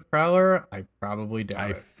Ultimate Prowler? I probably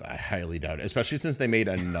doubt it. I highly doubt it, especially since they made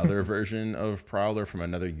another version of Prowler from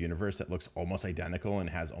another universe that looks almost identical and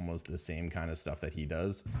has almost the same kind of stuff that he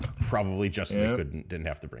does. Probably just so they didn't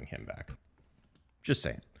have to bring him back. Just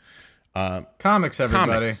saying. Comics,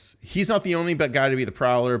 everybody. Comics. He's not the only guy to be the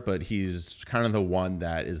Prowler, but he's kind of the one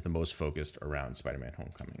that is the most focused around Spider-Man: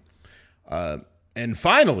 Homecoming. And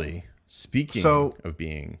finally, speaking of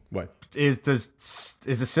being what Is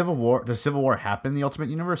the Civil War? Does Civil War happen in the Ultimate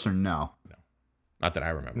Universe or no? not that I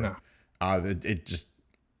remember. No. It just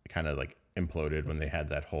kind of like imploded when they had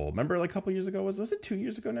that whole. Remember, like a couple years ago, was it 2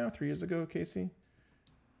 years ago now? 3 years ago, Casey?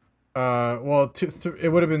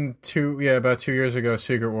 It would have been about 2 years ago.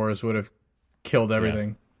 Secret Wars would have killed everything.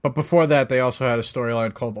 Yeah. But before that, they also had a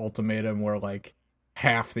storyline called Ultimatum, where like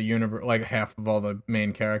half the universe, like half of all the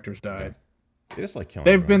main characters died. They just like killing.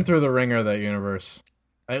 They've been through the ringer of that universe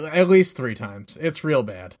at least 3 times. It's real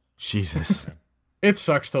bad. Jesus. It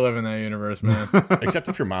sucks to live in that universe, man. Except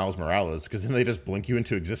if you're Miles Morales, because then they just blink you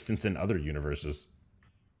into existence in other universes.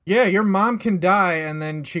 Yeah, your mom can die, and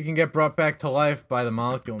then she can get brought back to life by the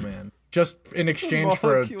Molecule Man. Just in exchange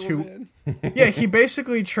for a 2... Yeah, he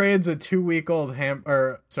basically trades a 2-week-old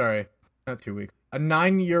not 2 weeks. a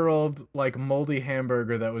 9-year-old like moldy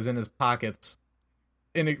hamburger that was in his pockets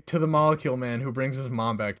to the Molecule Man who brings his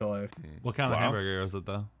mom back to life. What kind of Wow. hamburger was it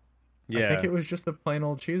though? Yeah. I think it was just a plain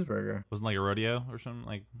old cheeseburger. Wasn't like a rodeo or something?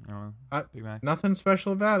 Like I don't know. Big Mac. Nothing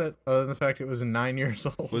special about it other than the fact it was 9 years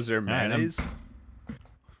old. Was there mayonnaise?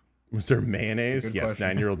 Was there mayonnaise? Good Yes,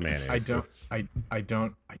 question. 9-year-old mayonnaise. I don't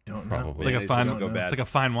That's know. probably It's like a Mayonnaise fine. doesn't go bad. It's like a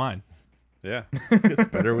fine wine. Yeah. it's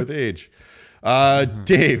better with age.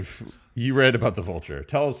 Dave, you read about the Vulture.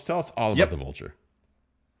 Tell us all Yep. about the Vulture.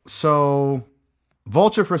 So,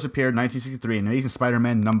 Vulture first appeared in 1963 in Amazing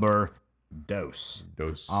Spider-Man number Dos.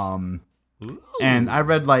 Dose. And I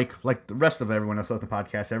read like the rest of everyone else on the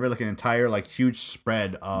podcast. I read like an entire like huge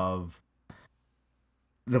spread of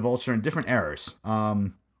the Vulture in different eras.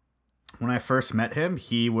 When I first met him,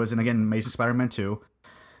 he was in again Amazing Spider-Man 2.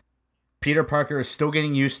 Peter Parker is still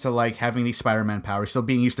getting used to like having these Spider-Man powers, still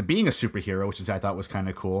being used to being a superhero, which is I thought was kind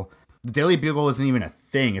of cool. The Daily Bugle isn't even a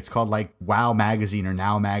thing. It's called like Wow Magazine or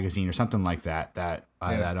Now Magazine or something like that. That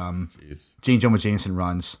Jeez. Jane Jonah Jameson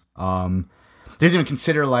runs. Doesn't even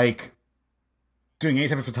consider like doing any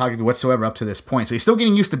type of photography whatsoever up to this point. So he's still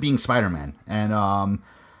getting used to being Spider-Man. And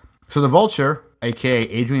so the Vulture, aka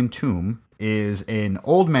Adrian Toome, is an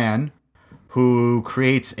old man who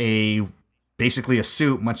creates basically a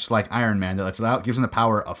suit much like Iron Man that gives him the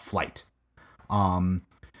power of flight.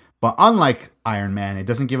 But unlike Iron Man, it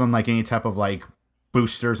doesn't give him like any type of like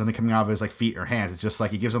boosters and coming out of his like feet or hands. It's just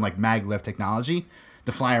like it gives him like maglev technology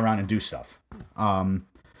to fly around and do stuff.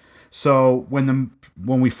 So when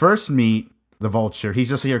we first meet the Vulture, he's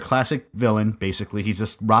just your classic villain. Basically, he's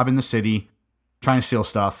just robbing the city, trying to steal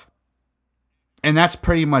stuff, and that's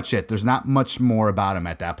pretty much it. There's not much more about him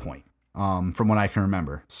at that point, from what I can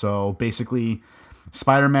remember. So basically,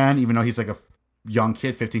 Spider-Man, even though he's like a young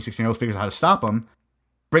kid, 15, 16-year-old, figures out how to stop him,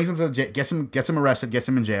 brings him to the gets him arrested, gets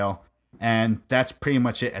him in jail, and that's pretty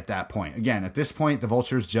much it at that point. Again, at this point, the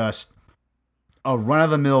Vulture's just a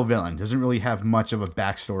run-of-the-mill villain. Doesn't really have much of a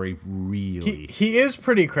backstory, really. He is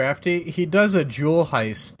pretty crafty. He does a jewel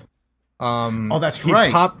heist. Oh, that's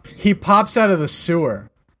right. He pops out of the sewer.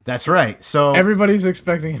 That's right. So Everybody's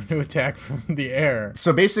expecting him to attack from the air.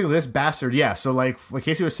 So basically, this bastard, yeah. So like what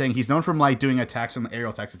Casey was saying, he's known from like doing attacks on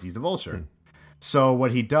aerial attacks. He's the Vulture. So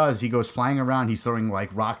what he does, he goes flying around. He's throwing like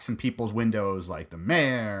rocks in people's windows, like the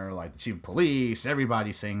mayor, like the chief of police.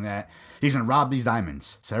 Everybody's saying that he's gonna rob these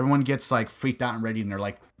diamonds. So everyone gets like freaked out and ready, and they're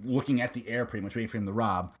like looking at the air, pretty much waiting for him to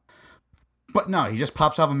rob. But no, he just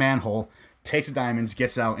pops out of a manhole, takes the diamonds,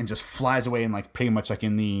 gets out, and just flies away, and like pretty much like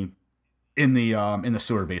in the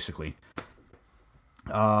sewer, basically.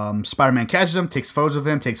 Spider-Man catches him, takes photos of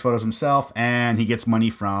him, takes photos himself, and he gets money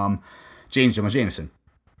from Jane Jonah Jameson.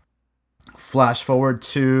 Flash forward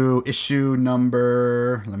to issue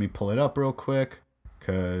number, let me pull it up real quick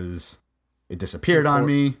because it disappeared on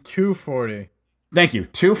me. 240. Thank you.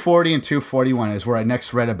 240 and 241 is where I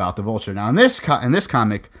next read about the Vulture. Now in this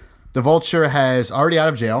comic, the Vulture has already out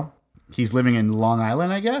of jail. He's living in Long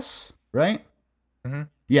Island, I guess, right? Mm-hmm.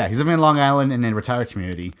 Yeah, he's living in Long Island in a retired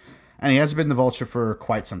community, and he hasn't been the Vulture for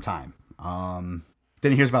quite some time.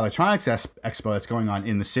 Then he hears about Electronics Expo that's going on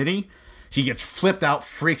in the city. He gets flipped out,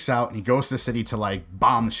 freaks out, and he goes to the city to like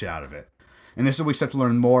bomb the shit out of it. And this is where we start to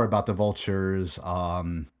learn more about the Vulture's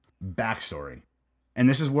backstory. And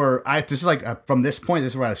this is where from this point,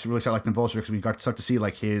 this is where I really start liking the Vulture, because we got to start to see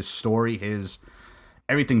like his story, his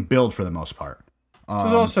everything build for the most part. This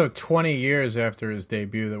is also 20 years after his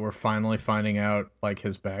debut that we're finally finding out like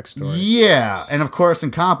his backstory. Yeah, and of course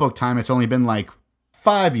in comic book time, it's only been like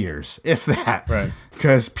 5 years, if that. Right.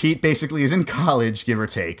 Because Pete basically is in college, give or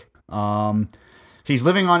take. He's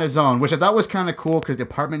living on his own, which I thought was kind of cool because the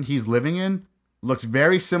apartment he's living in looks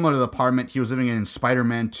very similar to the apartment he was living in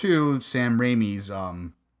Spider-Man 2, Sam Raimi's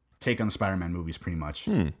take on the Spider-Man movies, pretty much.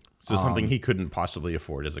 So something he couldn't possibly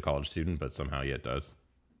afford as a college student, but somehow yet does.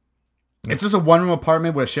 It's just a one-room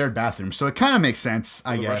apartment with a shared bathroom, so it kind of makes sense,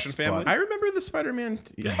 I The guess. Russian family? I remember the Spider-Man.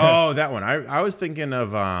 Oh, that one. I was thinking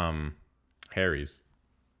of Harry's.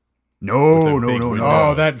 No. big window.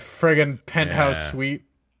 Oh, that friggin' penthouse Yeah. suite.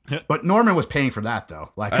 But Norman was paying for that,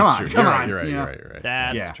 though. Like, That's come true. on. You're right. you know? You're right.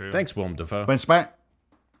 That's Yeah. true. Thanks, Willem Dafoe.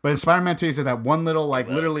 But in Spider-Man 2, he's at that one little, like,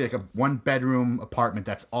 literally like a one-bedroom apartment.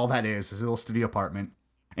 That's all that is. His little studio apartment.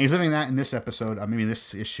 And he's living that in this episode,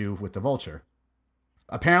 this issue with the Vulture.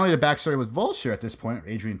 Apparently, the backstory with Vulture at this point,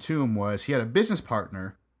 Adrian Toome, was he had a business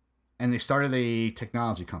partner, and they started a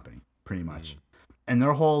technology company, pretty much. And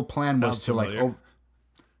their whole plan was Sounds to, like... familiar.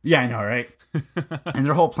 Yeah, I know, right? And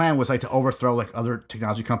their whole plan was, like, to overthrow, like, other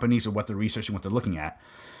technology companies or what they're researching, what they're looking at.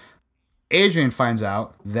 Adrian finds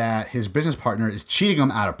out that his business partner is cheating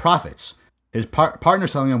him out of profits. His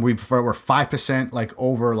partner's telling him we're 5% like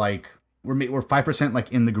over, like we're 5%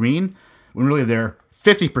 like in the green, when really they're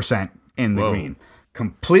 50% in the green,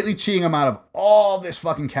 completely cheating him out of all this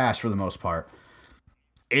fucking cash for the most part.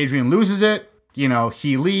 Adrian loses it. You know,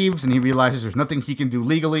 he leaves and he realizes there's nothing he can do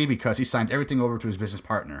legally because he signed everything over to his business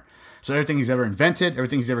partner. So everything he's ever invented,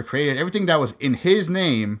 everything he's ever created, everything that was in his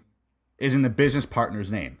name is in the business partner's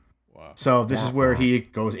name. Wow. So this is where he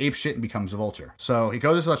goes apeshit and becomes a Vulture. So he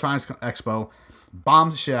goes to this Electronics Expo,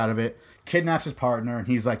 bombs the shit out of it, kidnaps his partner, and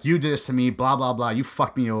he's like, you did this to me, blah, blah, blah, you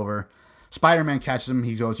fucked me over. Spider-Man catches him.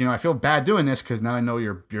 He goes, you know, I feel bad doing this because now I know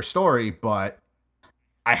your story, but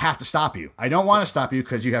I have to stop you. I don't want to stop you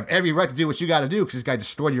because you have every right to do what you got to do because this guy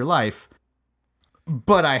destroyed your life.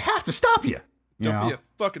 But I have to stop you. Don't be a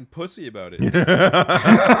fucking pussy about it.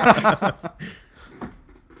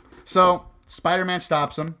 So Spider-Man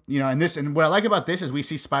stops him. You know, and what I like about this is we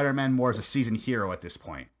see Spider-Man more as a seasoned hero at this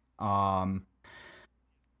point.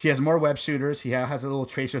 He has more web shooters. He has a little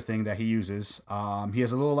tracer thing that he uses. He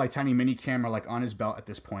has a little like tiny mini camera like on his belt at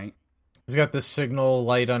this point. He's got the signal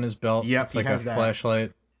light on his belt. Yep, it's like he a has that.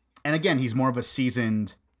 flashlight. And again, he's more of a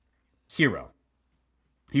seasoned hero.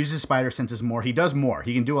 He uses spider senses more. He does more.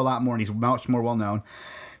 He can do a lot more, and he's much more well known.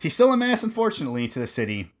 He's still a menace, unfortunately, to the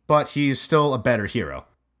city, but he's still a better hero.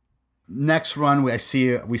 Next run, we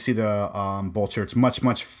see the Vulture. It's much,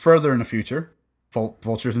 much further in the future.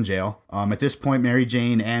 Vulture's in jail. At this point, Mary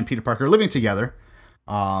Jane and Peter Parker are living together.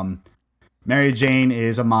 Mary Jane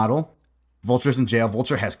is a model. Vulture's in jail.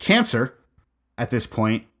 Vulture has cancer at this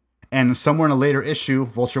point. And somewhere in a later issue,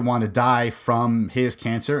 Vulture wanted to die from his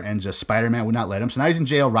cancer, and just Spider-Man would not let him. So now he's in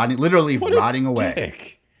jail, rotting away.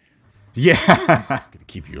 Dick. Yeah. Gonna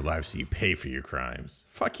keep you alive so you pay for your crimes.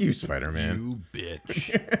 Fuck you, Spider-Man. You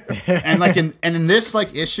bitch. and in this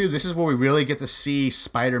like issue, this is where we really get to see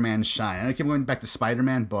Spider-Man shine. I keep going back to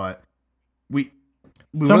Spider-Man, but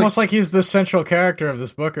It's almost like he's the central character of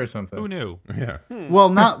this book or something. Who knew? Yeah.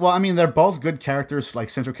 I mean, they're both good characters, like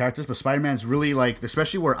central characters, but Spider-Man's really like,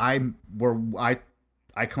 especially where I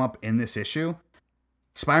come up in this issue.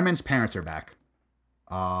 Spider-Man's parents are back.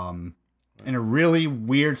 In a really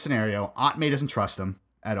weird scenario. Aunt May doesn't trust him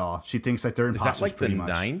at all. She thinks that they're Is imposters that like the pretty much.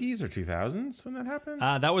 90s or 2000s when that happened?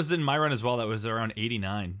 That was in my run as well. That was around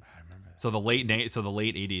 89. I remember. So the late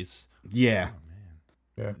 80s. Yeah.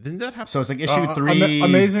 Yeah. Didn't that happen? So it's like issue 3.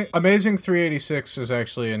 Amazing 386 is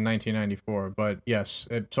actually in 1994, but yes,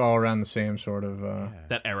 it's all around the same sort of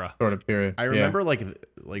That era. sort of period. I remember like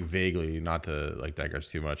vaguely, not to like digress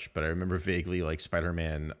too much, but I remember vaguely like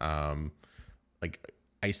Spider-Man like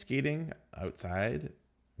ice skating outside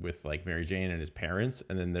with like Mary Jane and his parents,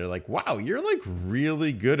 and then they're like, wow, you're like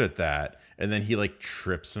really good at that. And then he like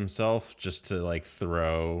trips himself just to like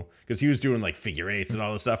throw, because he was doing like figure eights and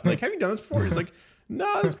all this stuff. Like, have you done this before? He's like,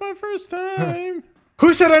 no, it's my first time.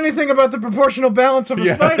 Who said anything about the proportional balance of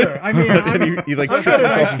a spider? I mean, And he like I'm trips good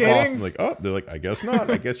at himself ice and falls, skating. and like, oh, they're like, I guess not.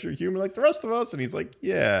 I guess you're human like the rest of us. And he's like,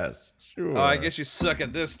 yes, sure. Oh, I guess you suck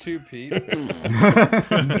at this too, Pete.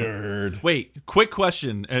 Nerd. Wait, quick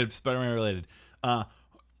question, Spider-Man related.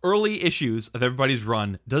 Early issues of everybody's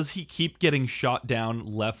run, does he keep getting shot down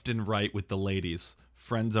left and right with the ladies?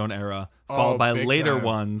 Friend zone era, followed by big later time.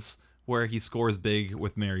 ones where he scores big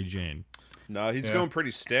with Mary Jane. No, he's going pretty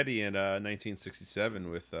steady in 1967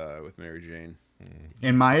 with Mary Jane.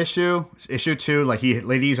 In my issue 2, like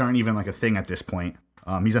ladies aren't even like a thing at this point.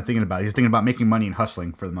 He's not thinking about it. He's thinking about making money and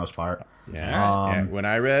hustling for the most part. Yeah. When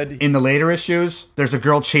I read, In the later issues, there's a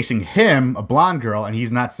girl chasing him, a blonde girl, and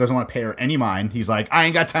doesn't want to pay her any mind. He's like, I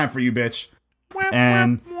ain't got time for you, bitch.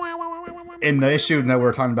 And in the issue that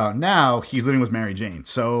we're talking about now, he's living with Mary Jane.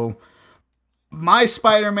 So my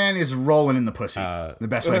Spider-Man is rolling in the pussy. The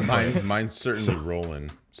best way to put it. mine's certainly rolling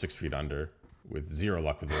 6 feet under with zero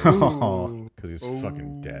luck with it because he's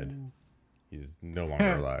fucking dead. He's no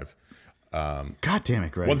longer alive. God damn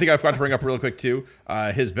it, Greg. One thing I forgot to bring up real quick too,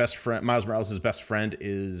 his best friend, Miles Morales' best friend,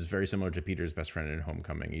 is very similar to Peter's best friend in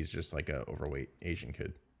Homecoming. He's just like a overweight Asian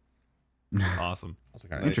kid. Awesome. Also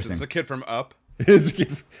kind of Interesting. It's a kid from Up. It's a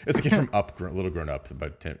kid from Up, a little grown up,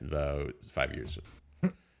 about 5 years.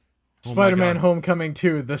 Spider-Man Homecoming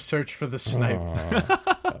 2, The Search for the Snipe.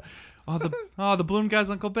 The balloon guy's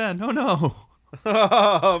Uncle Ben. Oh no.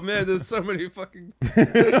 Oh man, there's so many fucking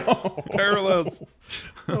parallels.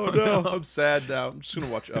 Oh no, I'm sad now. I'm just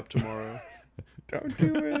gonna watch Up tomorrow. Don't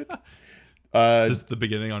do it. Just the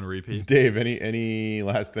beginning on repeat. Dave, any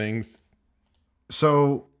last things?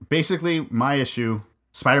 So basically, my issue,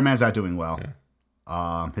 Spider-Man's not doing well.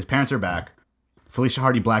 His parents are back. Felicia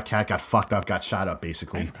Hardy Black Cat got fucked up, got shot up,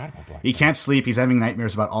 basically. I forgot about Black He can't sleep. He's having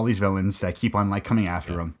nightmares about all these villains that keep on like coming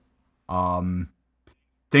after him.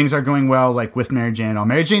 things are going well, like with Mary Jane and all.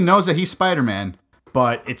 Mary Jane knows that he's Spider-Man,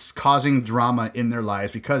 but it's causing drama in their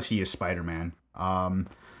lives because he is Spider-Man.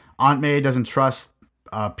 Aunt May doesn't trust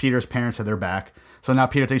Peter's parents at their back, so now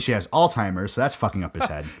Peter thinks she has Alzheimer's, so that's fucking up his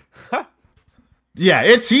head. Yeah,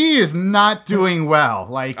 he is not doing well.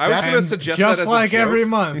 Like, I was gonna suggest just that as like a joke. every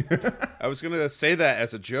month. I was gonna say that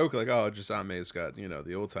as a joke, like, oh, just Aunt May's got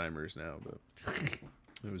the old timers now, but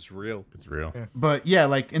it was real. It's real. But yeah,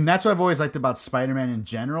 like, and that's what I've always liked about Spider-Man in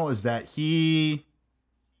general is that he's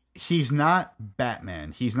not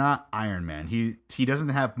Batman. He's not Iron Man. He doesn't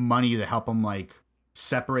have money to help him like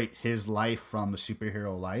separate his life from the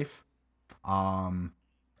superhero life.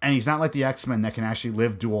 And he's not like the X-Men that can actually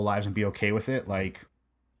live dual lives and be okay with it. Like,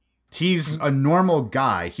 he's a normal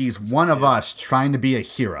guy. He's one of us trying to be a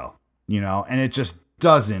hero, and it just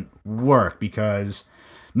doesn't work because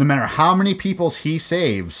no matter how many people he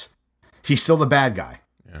saves, he's still the bad guy.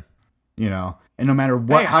 Yeah. And no matter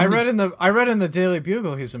what, Hey, I read in the Daily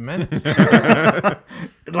Bugle he's a menace.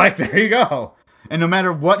 like, there you go. And no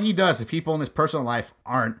matter what he does, the people in his personal life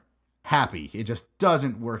aren't happy. It just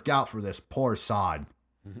doesn't work out for this poor sod.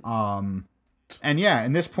 And yeah,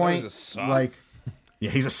 at this point, That was a sod. like,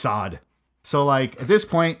 yeah, he's a sod. So like at this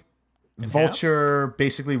point, Vulture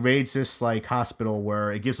basically raids this like hospital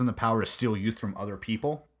where it gives him the power to steal youth from other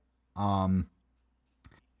people.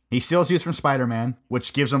 He steals youth from Spider-Man,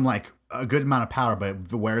 which gives him like a good amount of power, but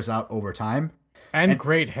it wears out over time. And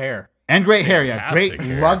great hair. And great hair, yeah, great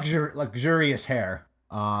Fantastic hair. luxurious hair.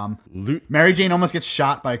 Mary Jane almost gets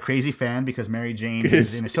shot by a crazy fan because Mary Jane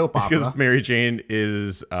is in a soap opera. Because Mary Jane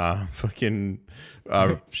is someone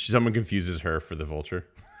confuses her for the Vulture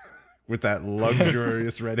with that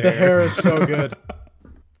luxurious red The hair. hair is so good.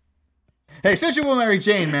 Hey, sensual Mary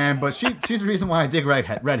Jane, man, but she's the reason why I dig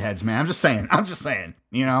redheads, man. I'm just saying,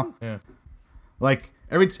 Yeah. Like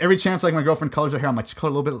every chance like my girlfriend colors her hair, I'm like, just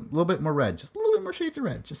color a little bit more red, just a little bit more shades of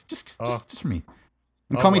red, just for me.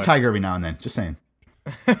 And call me boy. Tiger every now and then, just saying.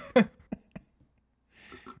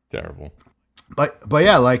 Terrible. But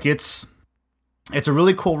yeah, like it's a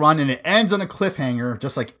really cool run, and it ends on a cliffhanger,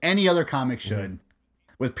 just like any other comic should,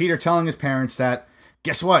 with Peter telling his parents that,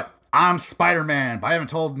 guess what? I'm Spider-Man, but I haven't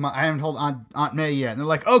told Aunt May yet. And they're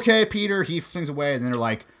like, okay, Peter. He flings away, and then they're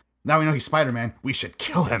like, now we know he's Spider-Man. We should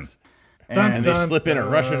kill him. And they Dun, slip in a dun.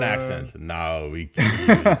 Russian accent. No, we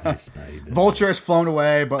can't use this Spider. Vulture has flown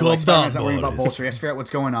away, but like, Good Spider-Man's dog, not worrying about boys. Vulture. He has to figure out what's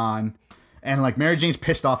going on. And like Mary Jane's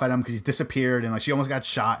pissed off at him because he's disappeared, and like she almost got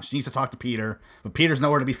shot. She needs to talk to Peter, but Peter's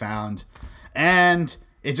nowhere to be found. And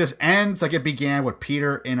it just ends like it began, with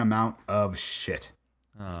Peter in a mount of shit.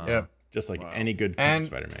 Yep. Just like any good And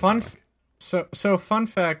Spider-Man fun, comic. so fun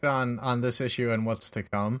fact on this issue and what's to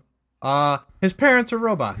come. His parents are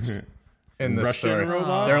robots in this Russian story.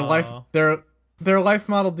 robots? Their life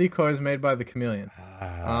model decoys made by the Chameleon.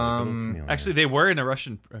 Actually, they were in a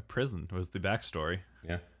Russian prison. Was the backstory?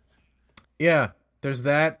 Yeah. Yeah, there's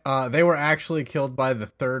that. They were actually killed by the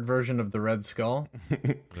third version of the Red Skull.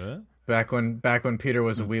 Back when Peter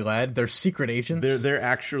was a wee lad. They're secret agents. They're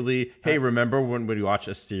actually, hey, remember when we watch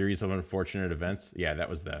a series of unfortunate events? Yeah, that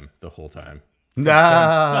was them the whole time.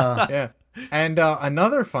 Nah. Yeah. And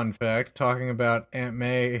another fun fact, talking about Aunt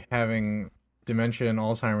May having dementia and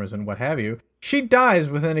Alzheimer's and what have you, she dies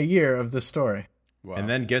within a year of this story. Wow. And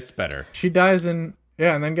then gets better. She dies and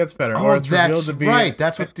then gets better. Oh, Or it's revealed that's to be right.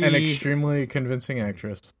 That's what an the- extremely convincing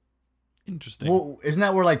actress. Interesting. Well, isn't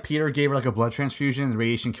that where like Peter gave her like a blood transfusion and the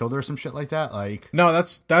radiation killed her or some shit like that? Like, No,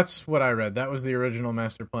 that's what I read. That was the original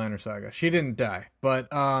Master Planner saga. She didn't die, but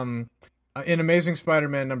in Amazing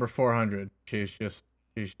Spider-Man number 400, she's just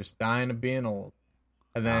dying of being old,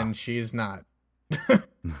 and then she's not.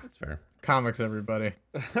 That's fair. Comics, everybody.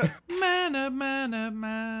 Man.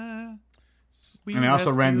 And I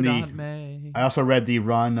also read the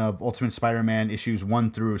run of Ultimate Spider-Man issues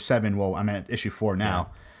 1 through 7. Well, I'm at issue 4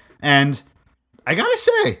 now, and I gotta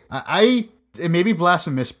say, it may be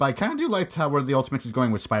blasphemous, but I kind of do like where the Ultimates is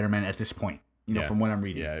going with Spider-Man at this point. Yeah. From what I'm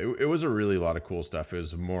reading. Yeah, it was a really lot of cool stuff. It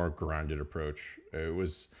was a more grounded approach. It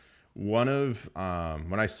was one of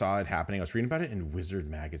when I saw it happening, I was reading about it in Wizard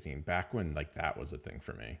magazine back when like that was a thing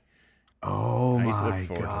for me. Oh I used to look my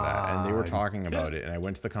forward to that, and they were talking about it. And I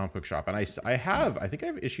went to the comic book shop, and I think I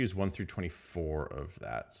have issues 1 through 24 of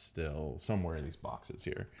that still somewhere in these boxes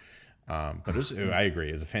here. But I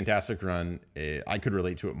agree, it's a fantastic run. I could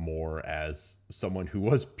relate to it more as someone who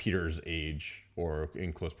was Peter's age or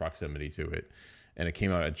in close proximity to it, and it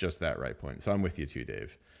came out at just that right point. So I'm with you too,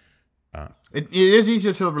 Dave. It is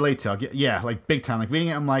easier to relate to. Yeah, like big time. Like reading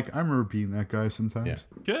it, I'm like, I remember being that guy sometimes. Yeah,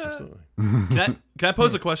 Yeah. absolutely. Can I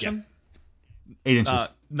pose a question? Yes. 8 inches.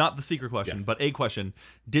 Not the secret question, Yes. but a question.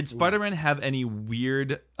 Did Spider-Man have any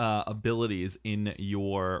weird abilities in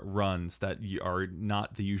your runs that are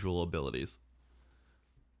not the usual abilities?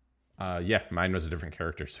 Yeah, mine was a different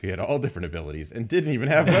character, so he had all different abilities and didn't even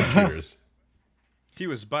have web shooters. He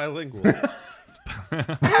was bilingual.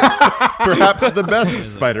 Perhaps the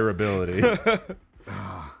best spider ability.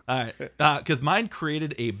 All right, because mine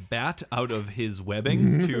created a bat out of his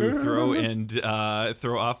webbing to throw and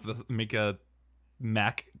throw off, make a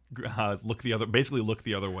Mac look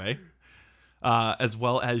the other way, as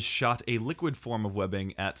well as shot a liquid form of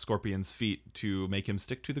webbing at Scorpion's feet to make him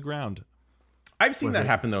stick to the ground. I've seen that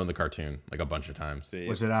happen though in the cartoon, like a bunch of times.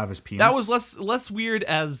 Was it out of his penis? That was less weird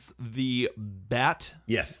as the bat.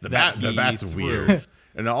 Yes, the that bat's he weird,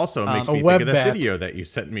 and it also makes A me web think of that bat. video that you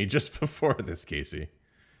sent me just before this, Casey.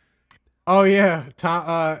 Oh yeah,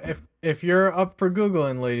 Tom. If you're up for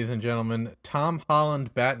googling, ladies and gentlemen, Tom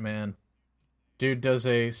Holland Batman, dude does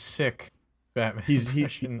a sick Batman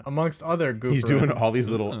impression amongst other goofy. He's doing all these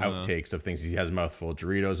little outtakes of things. He has a mouthful of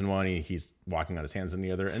Doritos in one. He's walking on his hands in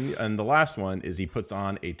the other. And the last one is he puts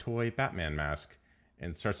on a toy Batman mask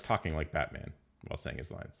and starts talking like Batman while saying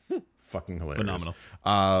his lines. Fucking hilarious.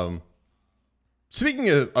 Phenomenal. Speaking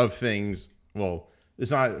of things, well,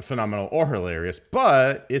 it's not phenomenal or hilarious,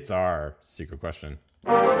 but it's our secret question.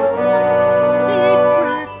 Secret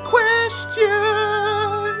question.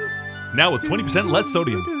 Now with 20% less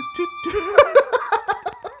sodium.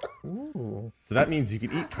 So that means you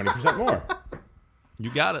can eat 20% more.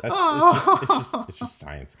 You got it. It's just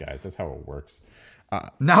science, guys. That's how it works.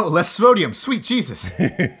 Now less sodium. Sweet Jesus.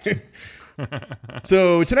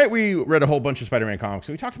 So tonight we read a whole bunch of Spider-Man comics,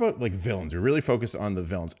 and we talked about like villains. We really focused on the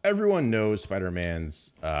villains. Everyone knows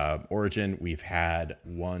Spider-Man's origin. We've had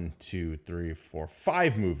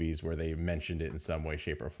 5 movies where they mentioned it in some way,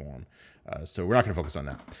 shape, or form. So we're not going to focus on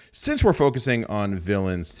that. Since we're focusing on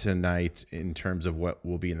villains tonight in terms of what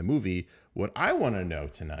will be in the movie, what I want to know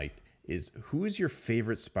tonight is who is your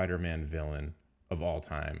favorite Spider-Man villain of all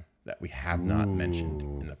time that we have not mentioned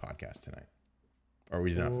in the podcast tonight, or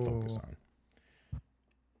we did not focus on.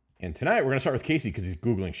 And tonight we're going to start with Casey because he's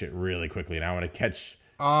Googling shit really quickly, and I want to catch...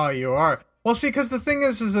 Oh, you are. Well, see, because the thing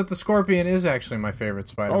is that the Scorpion is actually my favorite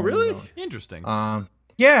Spider-Man. Oh, really? villain. Interesting.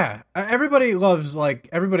 Yeah. Everybody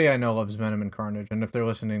I know loves Venom and Carnage, and if they're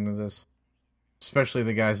listening to this, especially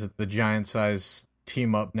the guys at the Giant Size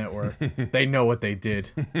Team Up Network, they know what they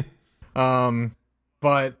did. Yeah,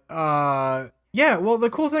 well, the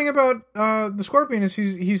cool thing about the Scorpion is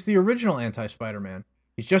he's the original anti-Spider-Man.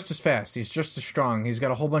 He's just as fast. He's just as strong. He's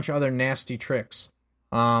got a whole bunch of other nasty tricks.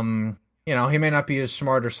 You know, he may not be as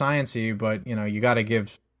smart or sciencey, but you know, you got to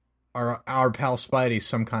give our pal Spidey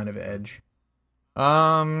some kind of edge.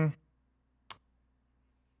 Let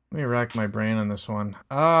me rack my brain on this one.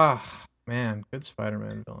 Man, good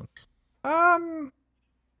Spider-Man villains.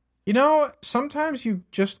 You know, sometimes you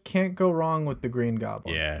just can't go wrong with the Green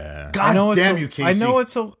Goblin. Yeah. God damn you, Casey. I know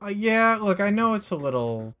it's a yeah. Look, I know it's a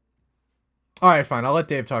little. All right, fine. I'll let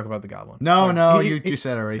Dave talk about the Goblin. No, you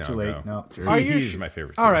said it already. Too late. No. Are you He's my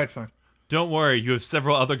favorite. All right, fine. Don't worry, you have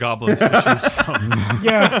several other goblins to choose from.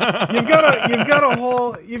 Yeah, you've got a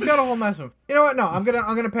whole mess of them. You know what? No, I'm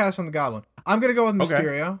gonna pass on the Goblin. I'm gonna go with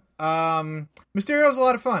Mysterio. Mysterio's a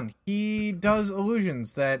lot of fun. He does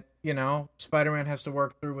illusions that, you know, Spider-Man has to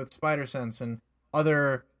work through with Spider Sense and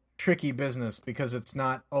other tricky business because it's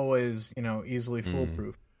not always, you know, easily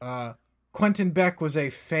foolproof. Quentin Beck was a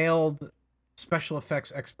failed special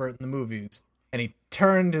effects expert in the movies, and he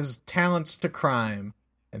turned his talents to crime,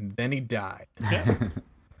 and then he died.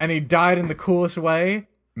 And he died in the coolest way,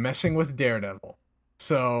 messing with Daredevil.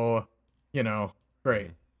 So, you know,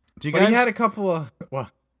 great. He had a couple of...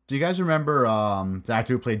 Well, do you guys remember the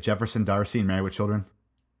actor who played Jefferson Darcy in Married with Children?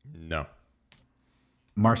 No.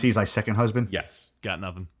 Marcy's like second husband? Yes. Got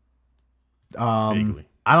nothing. Vaguely.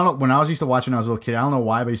 I don't know. When I was used to watching when I was a little kid, I don't know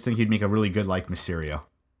why, but I used to think he'd make a really good like Mysterio.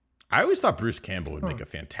 I always thought Bruce Campbell would make a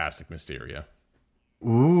fantastic Mysterio.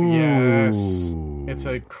 Ooh. yes. It's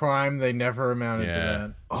a crime they never amounted to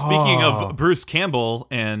that. Speaking of Bruce Campbell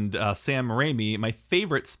and Sam Raimi, my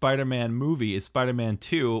favorite Spider-Man movie is Spider-Man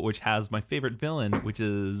 2, which has my favorite villain, which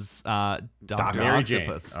is Dr. Mary Jane.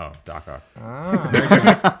 Octopus. Oh, Doc Ock.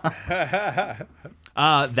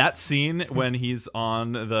 That scene when he's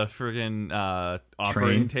on the friggin'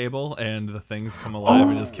 operating table and the things come alive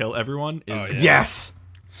and just kill everyone is Yes.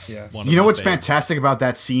 Yes. one of You know my what's favorites. fantastic about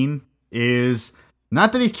that scene is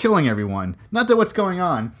not that he's killing everyone, not that what's going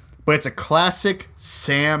on, but it's a classic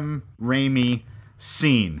Sam Raimi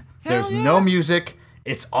scene. There's no music,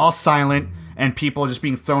 it's all silent, and people just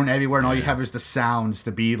being thrown everywhere, and all you have is the sounds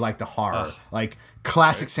to be like the horror. Like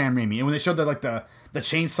Classic Sam Raimi. And when they showed the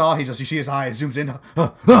chainsaw, you see his eye, zooms in,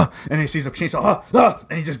 and he sees a chainsaw,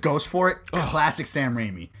 and he just goes for it. Classic Sam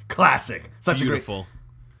Raimi. Classic. Such Beautiful.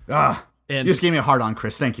 a great. And You just gave me a hard on,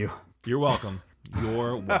 Chris. Thank you. you're welcome.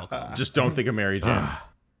 You're welcome. Just don't think of Mary Jane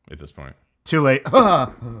at this point. Too late.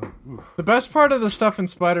 The best part of the stuff in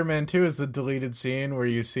Spider-Man 2 is the deleted scene where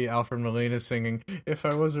you see Alfred Molina singing "If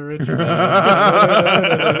I Was a Richer Man,"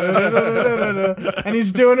 and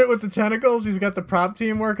he's doing it with the tentacles. He's got the prop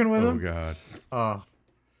team working with Oh him. God. Oh,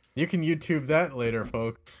 you can YouTube that later,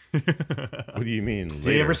 folks. What do you mean? Have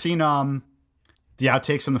you ever seen the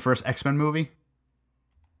outtakes from the first X-Men movie?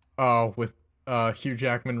 Oh, with Hugh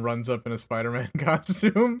Jackman runs up in a Spider-Man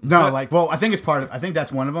costume. No, I think it's I think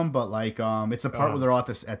that's one of them, but it's the part where they're all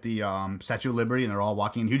at the Statue of Liberty and they're all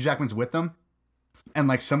walking, and Hugh Jackman's with them,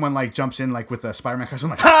 and someone jumps in with a Spider-Man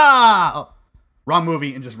costume, ha! Oh, wrong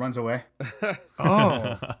movie, and just runs away.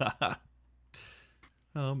 Oh,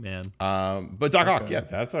 Oh man. But Doc Ock, yeah,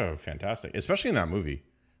 that's a fantastic, especially in that movie.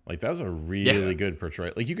 That was a really good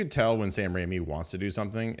portrayal. You could tell when Sam Raimi wants to do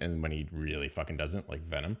something and when he really fucking doesn't, like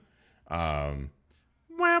Venom. He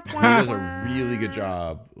does a really good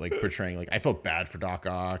job, portraying. I felt bad for Doc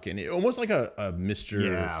Ock, and almost like a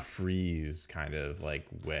Mr. Freeze kind of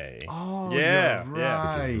way. Oh, Yeah, you're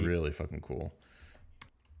yeah. right. Which is really fucking cool.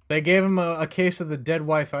 they gave him a case of the dead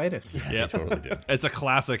wife-itis. Yeah, Totally did. it's a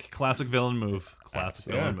classic villain move.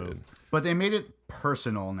 Classic villain Absolutely move. did. But they made it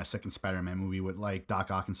personal in the second Spider-Man movie with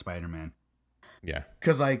Doc Ock and Spider-Man, Yeah.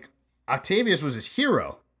 because Octavius was his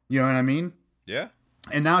hero. You know what I mean? Yeah.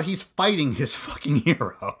 And now he's fighting his fucking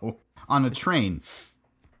hero on a train.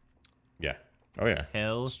 Yeah. Oh yeah.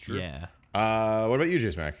 Hell yeah. What about you,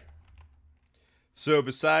 Jace Mac? So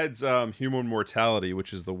besides human mortality,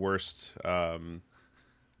 which is the worst, The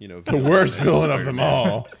worst villain of them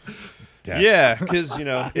all. Yeah, because it's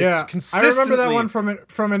Yeah, I consistently. remember that one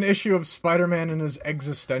from an issue of Spider-Man and his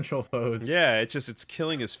existential foes. Yeah, it's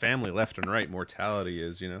killing his family left and right. Mortality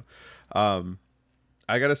is,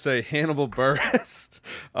 I gotta say Hannibal Buress.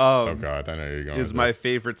 Oh God, I know you're going. Is with my this.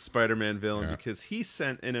 favorite Spider-Man villain because he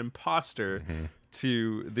sent an imposter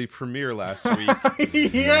to the premiere last week.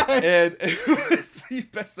 Yeah. And it was the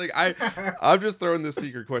best thing. I'm just throwing the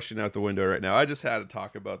secret question out the window right now. I just had to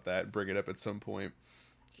talk about that and bring it up at some point.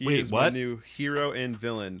 He Wait, is my what? new hero and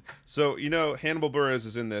villain. So Hannibal Buress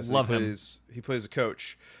is in this. And Love him. He plays a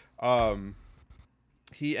coach.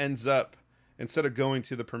 He ends up, instead of going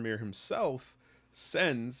to the premiere himself,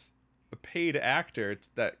 sends a paid actor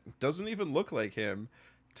that doesn't even look like him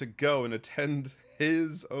to go and attend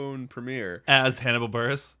his own premiere As Hannibal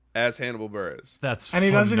Buress. as Hannibal Buress. That's And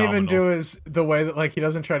he doesn't even phenomenal. do the way that he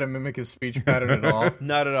doesn't try to mimic his speech pattern at all.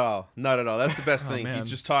 Not at all. Not at all. That's the best thing. He man.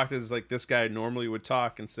 just talked as this guy normally would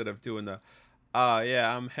talk instead of doing the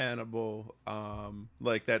yeah, I'm Hannibal.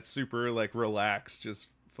 That super relaxed, just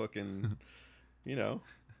fucking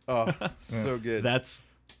Oh, it's so good.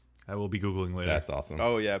 I will be Googling later. That's awesome.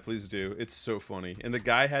 Oh yeah, please do. It's so funny. And the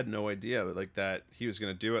guy had no idea that he was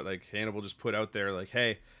gonna do it. Hannibal just put out there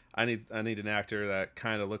hey, I need an actor that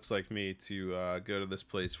kind of looks like me to go to this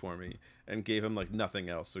place for me, and gave him nothing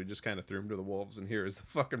else. So he just kind of threw him to the wolves. And here is the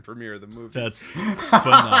fucking premiere of the movie. That's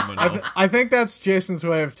phenomenal. I think that's Jason's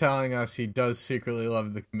way of telling us he does secretly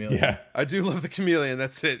love the chameleon. Yeah, I do love the chameleon.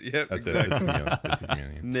 That's it. Yep, that's exactly. it. It's a chameleon. It's a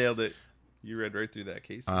chameleon. Nailed it. You read right through that,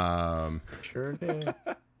 Casey. Sure did.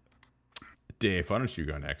 Dave, why don't you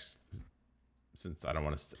go next? Since I don't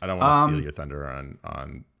want to steal your thunder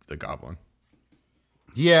on the Goblin.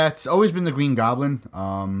 Yeah, it's always been the Green Goblin.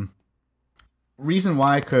 Reason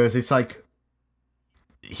why, because it's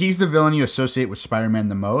he's the villain you associate with Spider-Man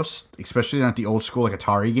the most, especially not the old school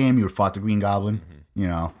Atari game. You would fought the Green Goblin.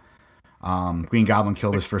 Green Goblin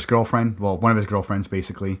killed his first girlfriend. Well, one of his girlfriends,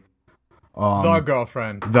 basically. The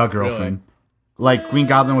girlfriend. The girlfriend. Green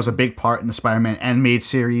Goblin was a big part in the Spider-Man animated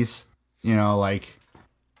series.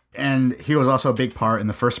 And he was also a big part in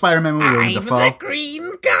the first Spider-Man movie. Willem Dafoe.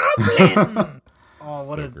 Green Goblin. Oh,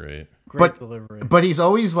 what So a great. great delivery. But he's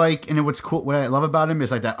always and what's cool, what I love about him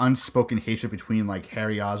is that unspoken hatred between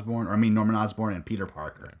Norman Osborn and Peter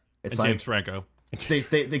Parker. It's And James Franco. they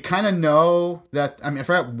kind of know that. I mean, I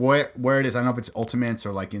forgot where it is. I don't know if it's Ultimates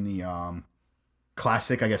or in the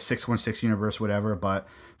classic, I guess 616 universe, whatever. But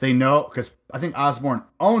they know because I think Osborn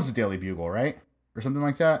owns the Daily Bugle, right, or something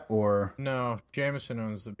like that. Or No, Jameson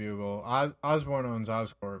owns the Bugle. Osborn owns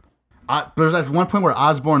Oscorp. there's that one point where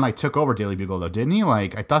Osborn took over Daily Bugle though, didn't he? I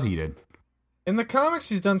thought he did. In the comics,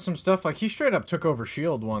 he's done some stuff he straight up took over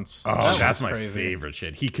S.H.I.E.L.D. once. Oh, That that's was my crazy. favorite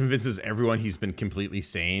shit. He convinces everyone he's been completely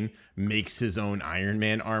sane, makes his own Iron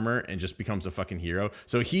Man armor, and just becomes a fucking hero.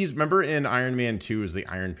 So remember in Iron Man 2 is the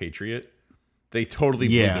Iron Patriot? They totally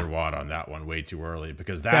blew Yeah. their wad on that one way too early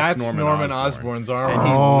because that's Norman Osborn's And armor. he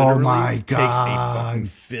Oh literally my takes a God. fucking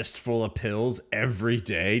fistful of pills every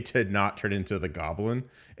day to not turn into the Goblin,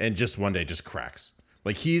 and just one day just cracks.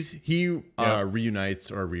 Like he reunites.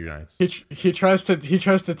 He tries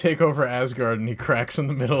to take over Asgard and he cracks in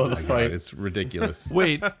the middle of the God, fight. it's ridiculous.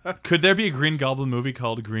 Wait, could there be a Green Goblin movie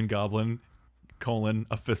called Green Goblin: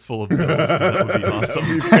 A Fistful of Pills? That would be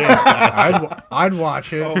awesome. I'd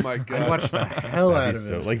watch it. Oh my God. I'd watch the hell out of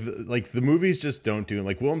So it. like the movies just don't do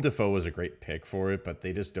like Willem Dafoe was a great pick for it, but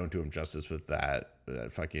they just don't do him justice with that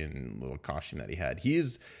fucking little costume that he had.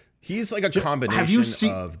 He's like a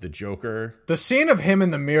combination of the Joker. The scene of him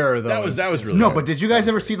in the mirror, though, That was really No, good. but did you guys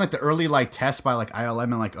ever see like the early like tests by like ILM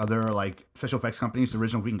and like other like special effects companies, the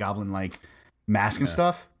original Green Goblin like mask and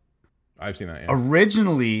stuff? I've seen that. Yeah.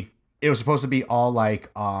 Originally, it was supposed to be all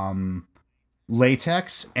like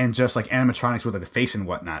latex and just like animatronics with like the face and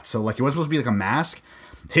whatnot. So like it was supposed to be like a mask.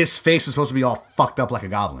 His face is supposed to be all fucked up like a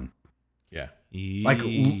goblin. Yeah. Like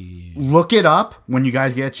look it up when you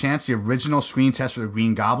guys get a chance. The original screen test for the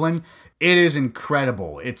Green Goblin. It is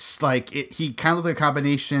incredible. It's like he kind of looked like a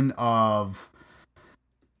combination of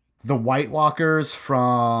the White Walkers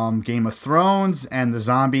from Game of Thrones and the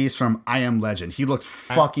zombies from I Am Legend. He looked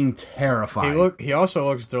fucking terrifying. He also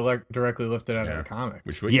looks directly lifted out of the comic.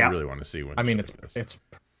 Which what you really want to see when I mean, you show this.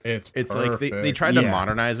 it's like perfect. they tried to Yeah.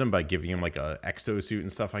 modernize him by giving him like a exosuit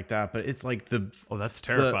and stuff like that, but it's like that's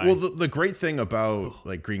terrifying. the great thing about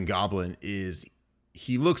like Green Goblin is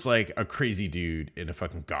he looks like a crazy dude in a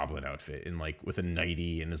fucking goblin outfit and like with a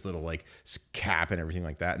nightie and his little like cap and everything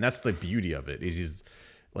like that. And that's the beauty of it is he's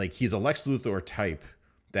a Lex Luthor type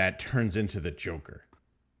that turns into the Joker.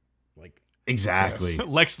 Like exactly.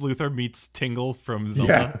 Lex Luthor meets Tingle from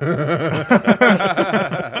Zelda.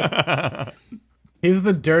 He's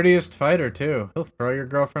the dirtiest fighter too. He'll throw your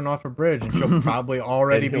girlfriend off a bridge and she'll probably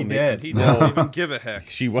already And be he'll make- dead. He doesn't even give a heck.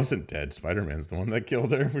 She wasn't dead. Spider-Man's the one that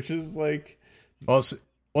killed her, which is like Well,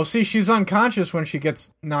 see, she's unconscious when she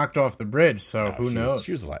gets knocked off the bridge. So who knows?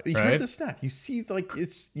 She was alive. You right? heard the snap. You see, like you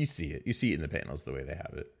see it. You see it in the panels the way they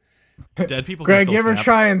have it. Dead people. Greg, can you still ever snap.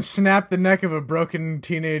 try and snap the neck of a broken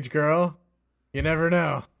teenage girl? You never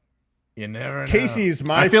know. You never know. Casey's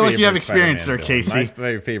my. I feel like you have favorite experience Spider-Man there, villain. Casey.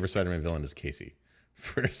 My favorite Spider-Man villain is Casey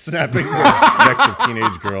for snapping the necks of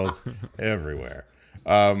teenage girls everywhere.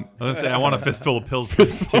 I was gonna say I want a fistful of pills to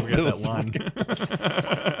forget that line.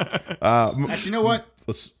 Actually, you know what?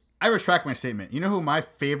 Let's- I retract my statement. You know who my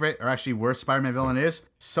favorite or actually worst Spider-Man villain is?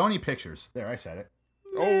 Sony Pictures. There, I said it.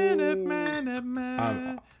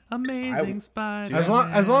 Amazing Spider. As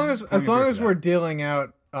long as we're dealing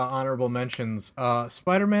out honorable mentions,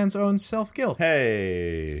 Spider-Man's own self-guilt.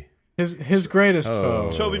 Hey, His greatest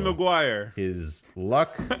foe. Tobey Maguire. his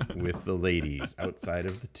luck with the ladies outside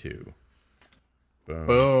of the two.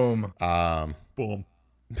 Boom. Boom. Boom.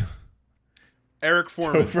 Eric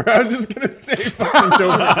Foreman. I was just gonna say fucking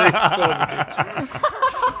Topher.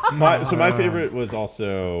 So my favorite was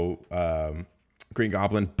also Green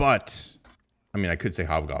Goblin, but I mean I could say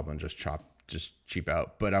Hobgoblin, just cheap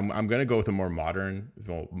out. But I'm gonna go with a more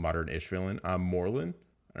modern-ish villain. Morlun.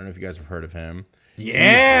 I don't know if you guys have heard of him. Yeah.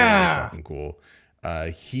 He's really fucking cool.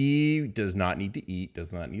 He does not need to eat,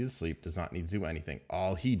 does not need to sleep, does not need to do anything.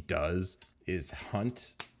 All he does is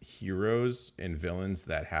hunt heroes and villains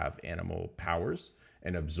that have animal powers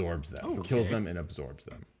and absorbs them. He kills them and absorbs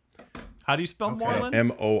them. How do you spell Morlun?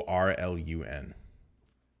 Morlun.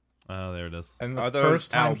 Oh, there it is. And the Are those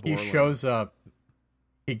first time Al he Borland? shows up,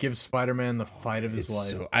 he gives Spider-Man the fight of his life.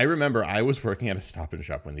 So I remember I was working at a Stop and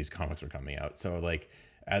Shop when these comics were coming out. So like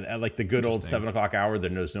at like the good old 7:00 hour,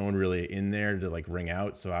 there's no one really in there to like ring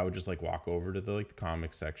out. So I would just like walk over to the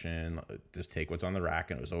comic section, just take what's on the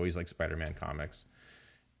rack, and it was always like Spider-Man comics.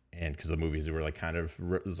 And because the movies were like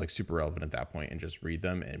it was like super relevant at that point, and just read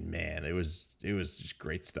them. And man, it was just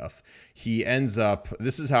great stuff. He ends up.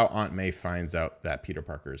 This is how Aunt May finds out that Peter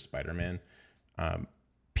Parker is Spider-Man.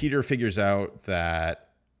 Peter figures out that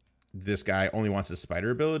this guy only wants his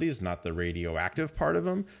spider abilities, not the radioactive part of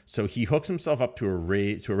him. So he hooks himself up to a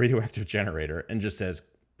radioactive generator and just says,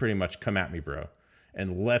 pretty much, "Come at me, bro,"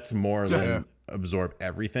 and lets Morlun absorb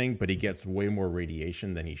everything. But he gets way more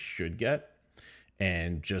radiation than he should get.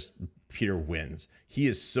 And just Peter wins. He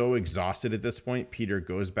is so exhausted at this point. Peter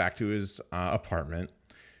goes back to his apartment,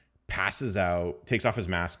 passes out, takes off his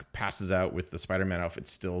mask, passes out with the Spider-Man outfit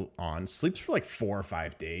still on, sleeps for like 4 or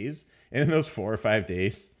 5 days. And in those 4 or 5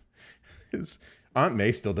 days, his Aunt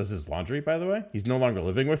May still does his laundry, by the way. He's no longer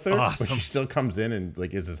living with her, Awesome. but she still comes in and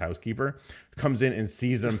like is his housekeeper, comes in and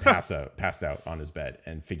sees him passed out on his bed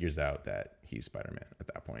and figures out that he's Spider-Man at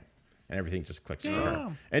that point. and everything just clicks for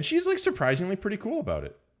her. And she's like surprisingly pretty cool about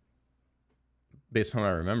it, based on what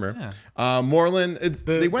I remember. Moreland,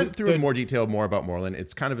 they went through in more detail more about Moreland.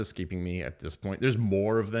 It's kind of escaping me at this point. There's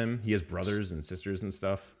more of them. He has brothers and sisters and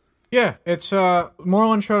stuff. Yeah, it's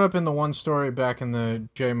Moreland showed up in the one story back in the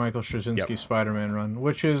J. Michael Straczynski Spider-Man run,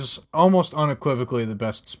 which is almost unequivocally the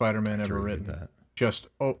best Spider-Man ever written. Just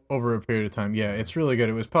over a period of time. Yeah, it's really good.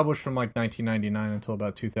 It was published from like 1999 until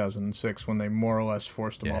about 2006 when they more or less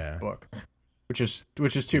forced him off the book, which is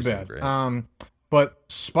too bad. But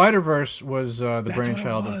Spider-Verse was the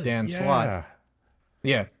brainchild of Dan Slott.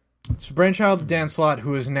 Yeah. It's the brainchild of Dan Slott,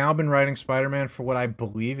 who has now been writing Spider-Man for what I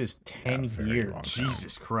believe is 10 years.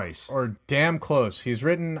 Jesus Christ. Or damn close. He's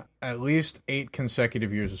written at least 8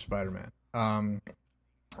 consecutive years of Spider-Man.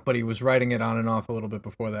 But he was writing it on and off a little bit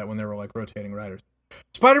before that when they were like rotating writers.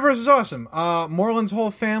 Spider-Verse is awesome. Moreland's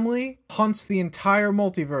whole family hunts the entire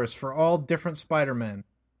multiverse for all different Spider-Men.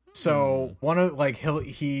 So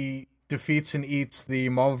he defeats and eats the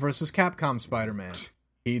Marvel vs. Capcom Spider-Man.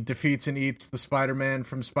 He defeats and eats the Spider-Man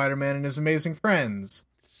from Spider-Man and His Amazing Friends.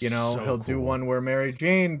 He'll do one where Mary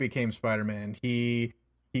Jane became Spider-Man. He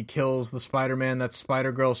kills the Spider-Man that's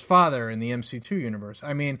Spider-Girl's father in the MC2 universe.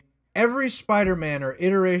 I mean, every Spider-Man or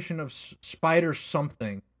iteration of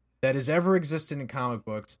Spider-something that has ever existed in comic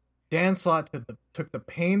books, Dan Slott took the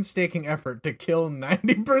painstaking effort to kill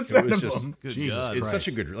 90% of them. It's such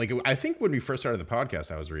a good... Like, I think when we first started the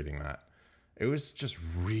podcast, I was reading that. It was just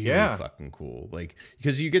really fucking cool. Like,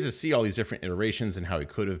 because you get to see all these different iterations and how it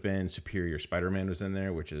could have been. Superior Spider-Man was in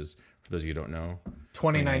there, which is, for those of you who don't know,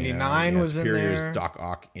 2099 was in there. Superior's Doc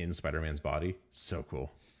Ock in Spider-Man's body. So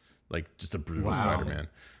cool. Like, just a brutal Spider-Man.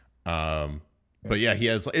 But yeah, he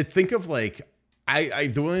has... Think of like...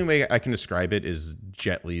 the only way I can describe it is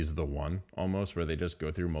Jet Li's The One, almost, where they just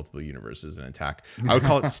go through multiple universes and attack. I would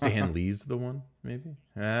call it Stan Lee's The One, maybe.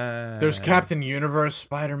 There's Captain Universe,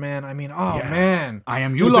 Spider-Man. I mean, man. I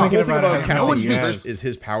am you. The whole thing about Captain Universe is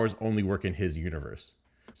his powers only work in his universe.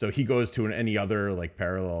 So he goes to any other like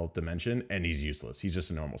parallel dimension, and he's useless. He's just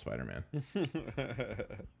a normal Spider-Man.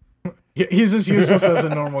 He's as useless as a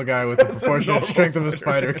normal guy with the proportionate strength of a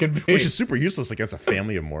spider can be. Which is super useless against a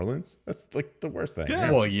family of Morelands. That's like the worst thing.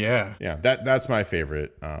 Yeah. Well, yeah. Yeah, that's my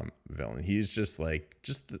favorite villain. He's just like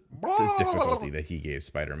the difficulty that he gave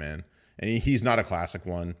Spider-Man. And he's not a classic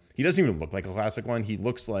one. He doesn't even look like a classic one. He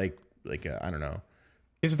looks like I don't know.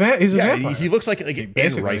 He's a vampire. He looks like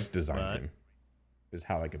Anne Rice designed him. Is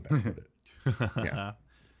how I could best put it. Yeah.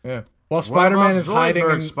 Yeah. Well, Spider-Man is hiding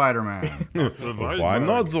in Spider-Man. Why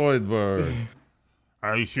not Zoidberg?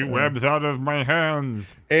 I shoot webs out of my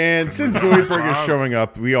hands. And since Zoidberg is showing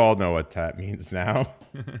up, we all know what that means now.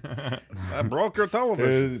 I broke your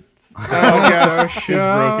television. Podcast is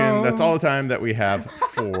broken. That's all the time that we have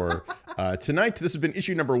for tonight. This has been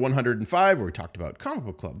issue number 105, where we talked about Comic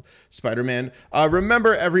Book Club Spider-Man.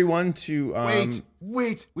 Remember, everyone, to...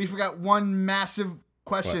 Wait. We forgot one massive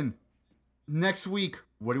question. What? Next week,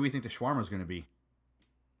 what do we think the shawarma is going to be?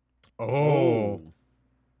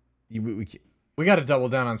 We got to double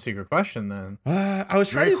down on Secret Question then. I was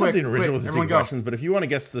trying to do something original with the Secret Questions, but if you want to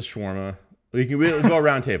guess the shawarma, we'll go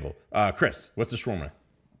around table. Chris, what's the shawarma?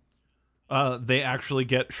 They actually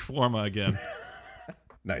get shawarma again.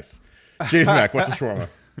 Nice. Jason Mack, what's the shawarma?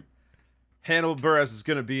 Hannibal Buress is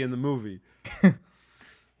going to be in the movie.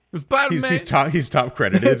 He's top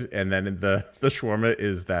credited, and then the shawarma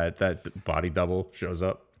is that body double shows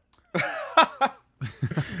up.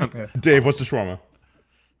 Dave, what's the shawarma?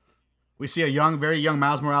 We see a very young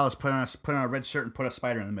Miles Morales put on a red shirt and put a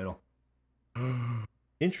spider in the middle.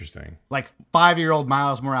 Interesting. Like 5-year-old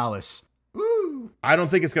Miles Morales. Woo! I don't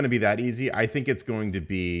think it's going to be that easy. I think it's going to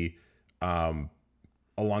be along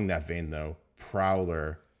that vein, though.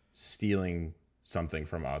 Prowler stealing something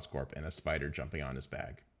from Oscorp and a spider jumping on his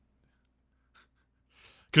bag.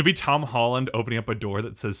 Could it be Tom Holland opening up a door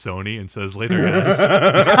that says Sony and says, "Later, guys"?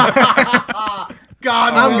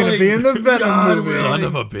 God, I'm going to be in the Venom movie. Son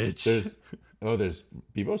of a bitch. There's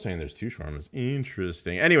Bebo saying there's 2 shawarmas.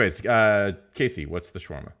 Interesting. Anyways, Casey, what's the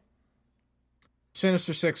shawarma?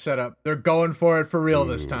 Sinister Six setup. They're going for it for real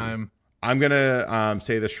this time. I'm going to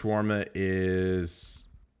say the shawarma is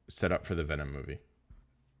set up for the Venom movie.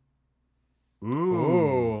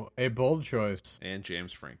 Ooh, a bold choice. And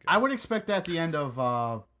James Franco. I would expect that at the end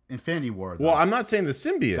of Infinity War, though. Well, I'm not saying the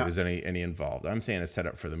symbiote is any involved. I'm saying it's set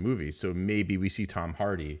up for the movie. So maybe we see Tom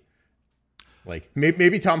Hardy. Like,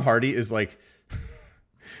 maybe Tom Hardy is like...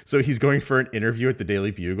 So he's going for an interview at the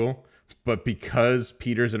Daily Bugle, but because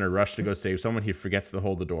Peter's in a rush to go save someone, he forgets to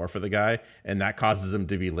hold the door for the guy, and that causes him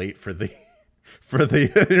to be late for the for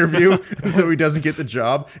the interview so he doesn't get the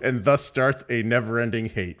job, and thus starts a never-ending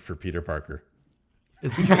hate for Peter Parker.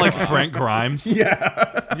 It's become like Frank Grimes.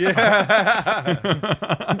 Yeah. Yeah.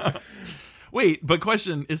 Wait, but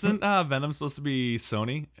question, isn't Venom supposed to be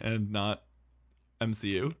Sony and not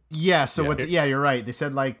MCU? Yeah, so Yeah. you're right. They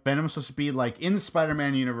said like Venom's supposed to be like in the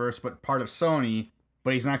Spider-Man universe, but part of Sony,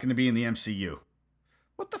 but he's not going to be in the MCU.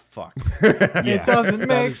 What the fuck? It doesn't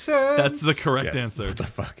make sense. That's the correct Yes. answer. What the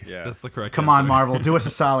fuck? Yeah. That's the correct Come answer. on, Marvel, do us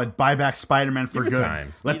a solid. Buy back Spider-Man for Give it good.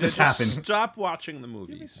 time. Let Either this just happen. Stop watching the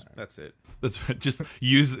movies. That's it. That's right. Just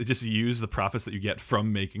use the profits that you get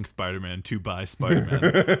from making Spider-Man to buy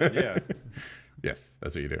Spider-Man. Yeah. Yes,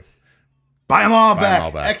 that's what you do. Buy them all Buy 'em back.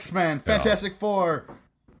 all back. X-Men, Fantastic Four,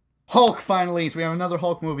 Hulk finally. So we have another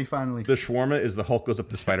Hulk movie finally. The shawarma is the Hulk goes up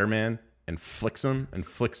to Spider-Man and flicks him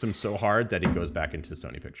so hard that he goes back into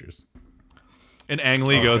Sony Pictures. And Ang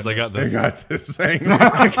Lee goes, I got I this. got this thing.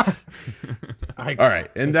 All right,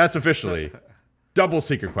 and that's officially double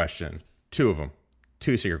secret question. 2 of them.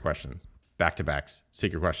 2 secret questions. Back-to-backs.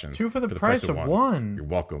 Secret questions. 2 for the price of 1. You're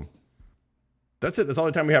welcome. That's it. That's all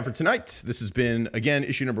the time we have for tonight. This has been, again,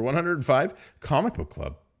 issue number 105, Comic Book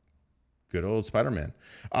Club. Good old Spider-Man.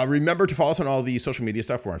 Remember to follow us on all the social media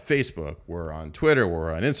stuff. We're on Facebook. We're on Twitter.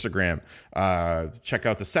 We're on Instagram. Check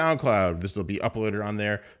out the SoundCloud. This will be uploaded on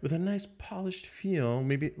there with a nice polished feel.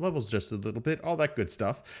 Maybe it levels just a little bit. All that good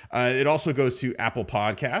stuff. It also goes to Apple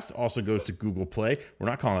Podcasts. Also goes to Google Play. We're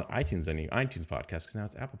not calling it iTunes Podcast because now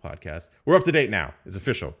it's Apple Podcasts. We're up to date now. It's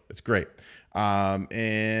official. It's great.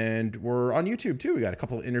 And we're on YouTube too. We got a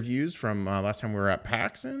couple of interviews from last time we were at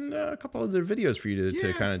PAX and a couple other videos for you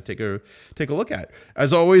to kind of take a look at.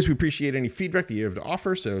 As always, we appreciate any feedback that you have to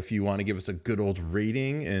offer. So if you want to give us a good old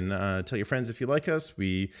rating and tell your friends if you like us,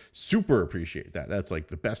 we super appreciate that. That's like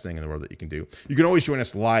the best thing in the world that you can do. You can always join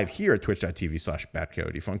us live here at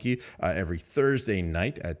twitch.tv/BadCoyoteFunky every Thursday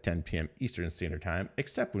night at 10 p.m. Eastern Standard Time,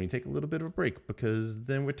 except when we take a little bit of a break because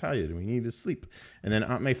then we're tired and we need to sleep. And then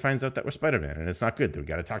Aunt May finds out that we're Spider-Man and it's not good. We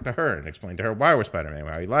got to talk to her and explain to her why we're Spider-Man,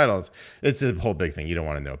 why he lied to us. It's a whole big thing. You don't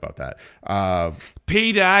want to know about that.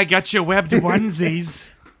 Peter, I got your webbed onesies.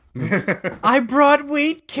 I brought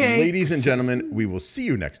wheat cake. Ladies and gentlemen, we will see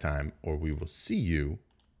you next time, or we will see you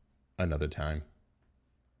another time.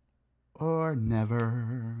 Or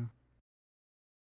never.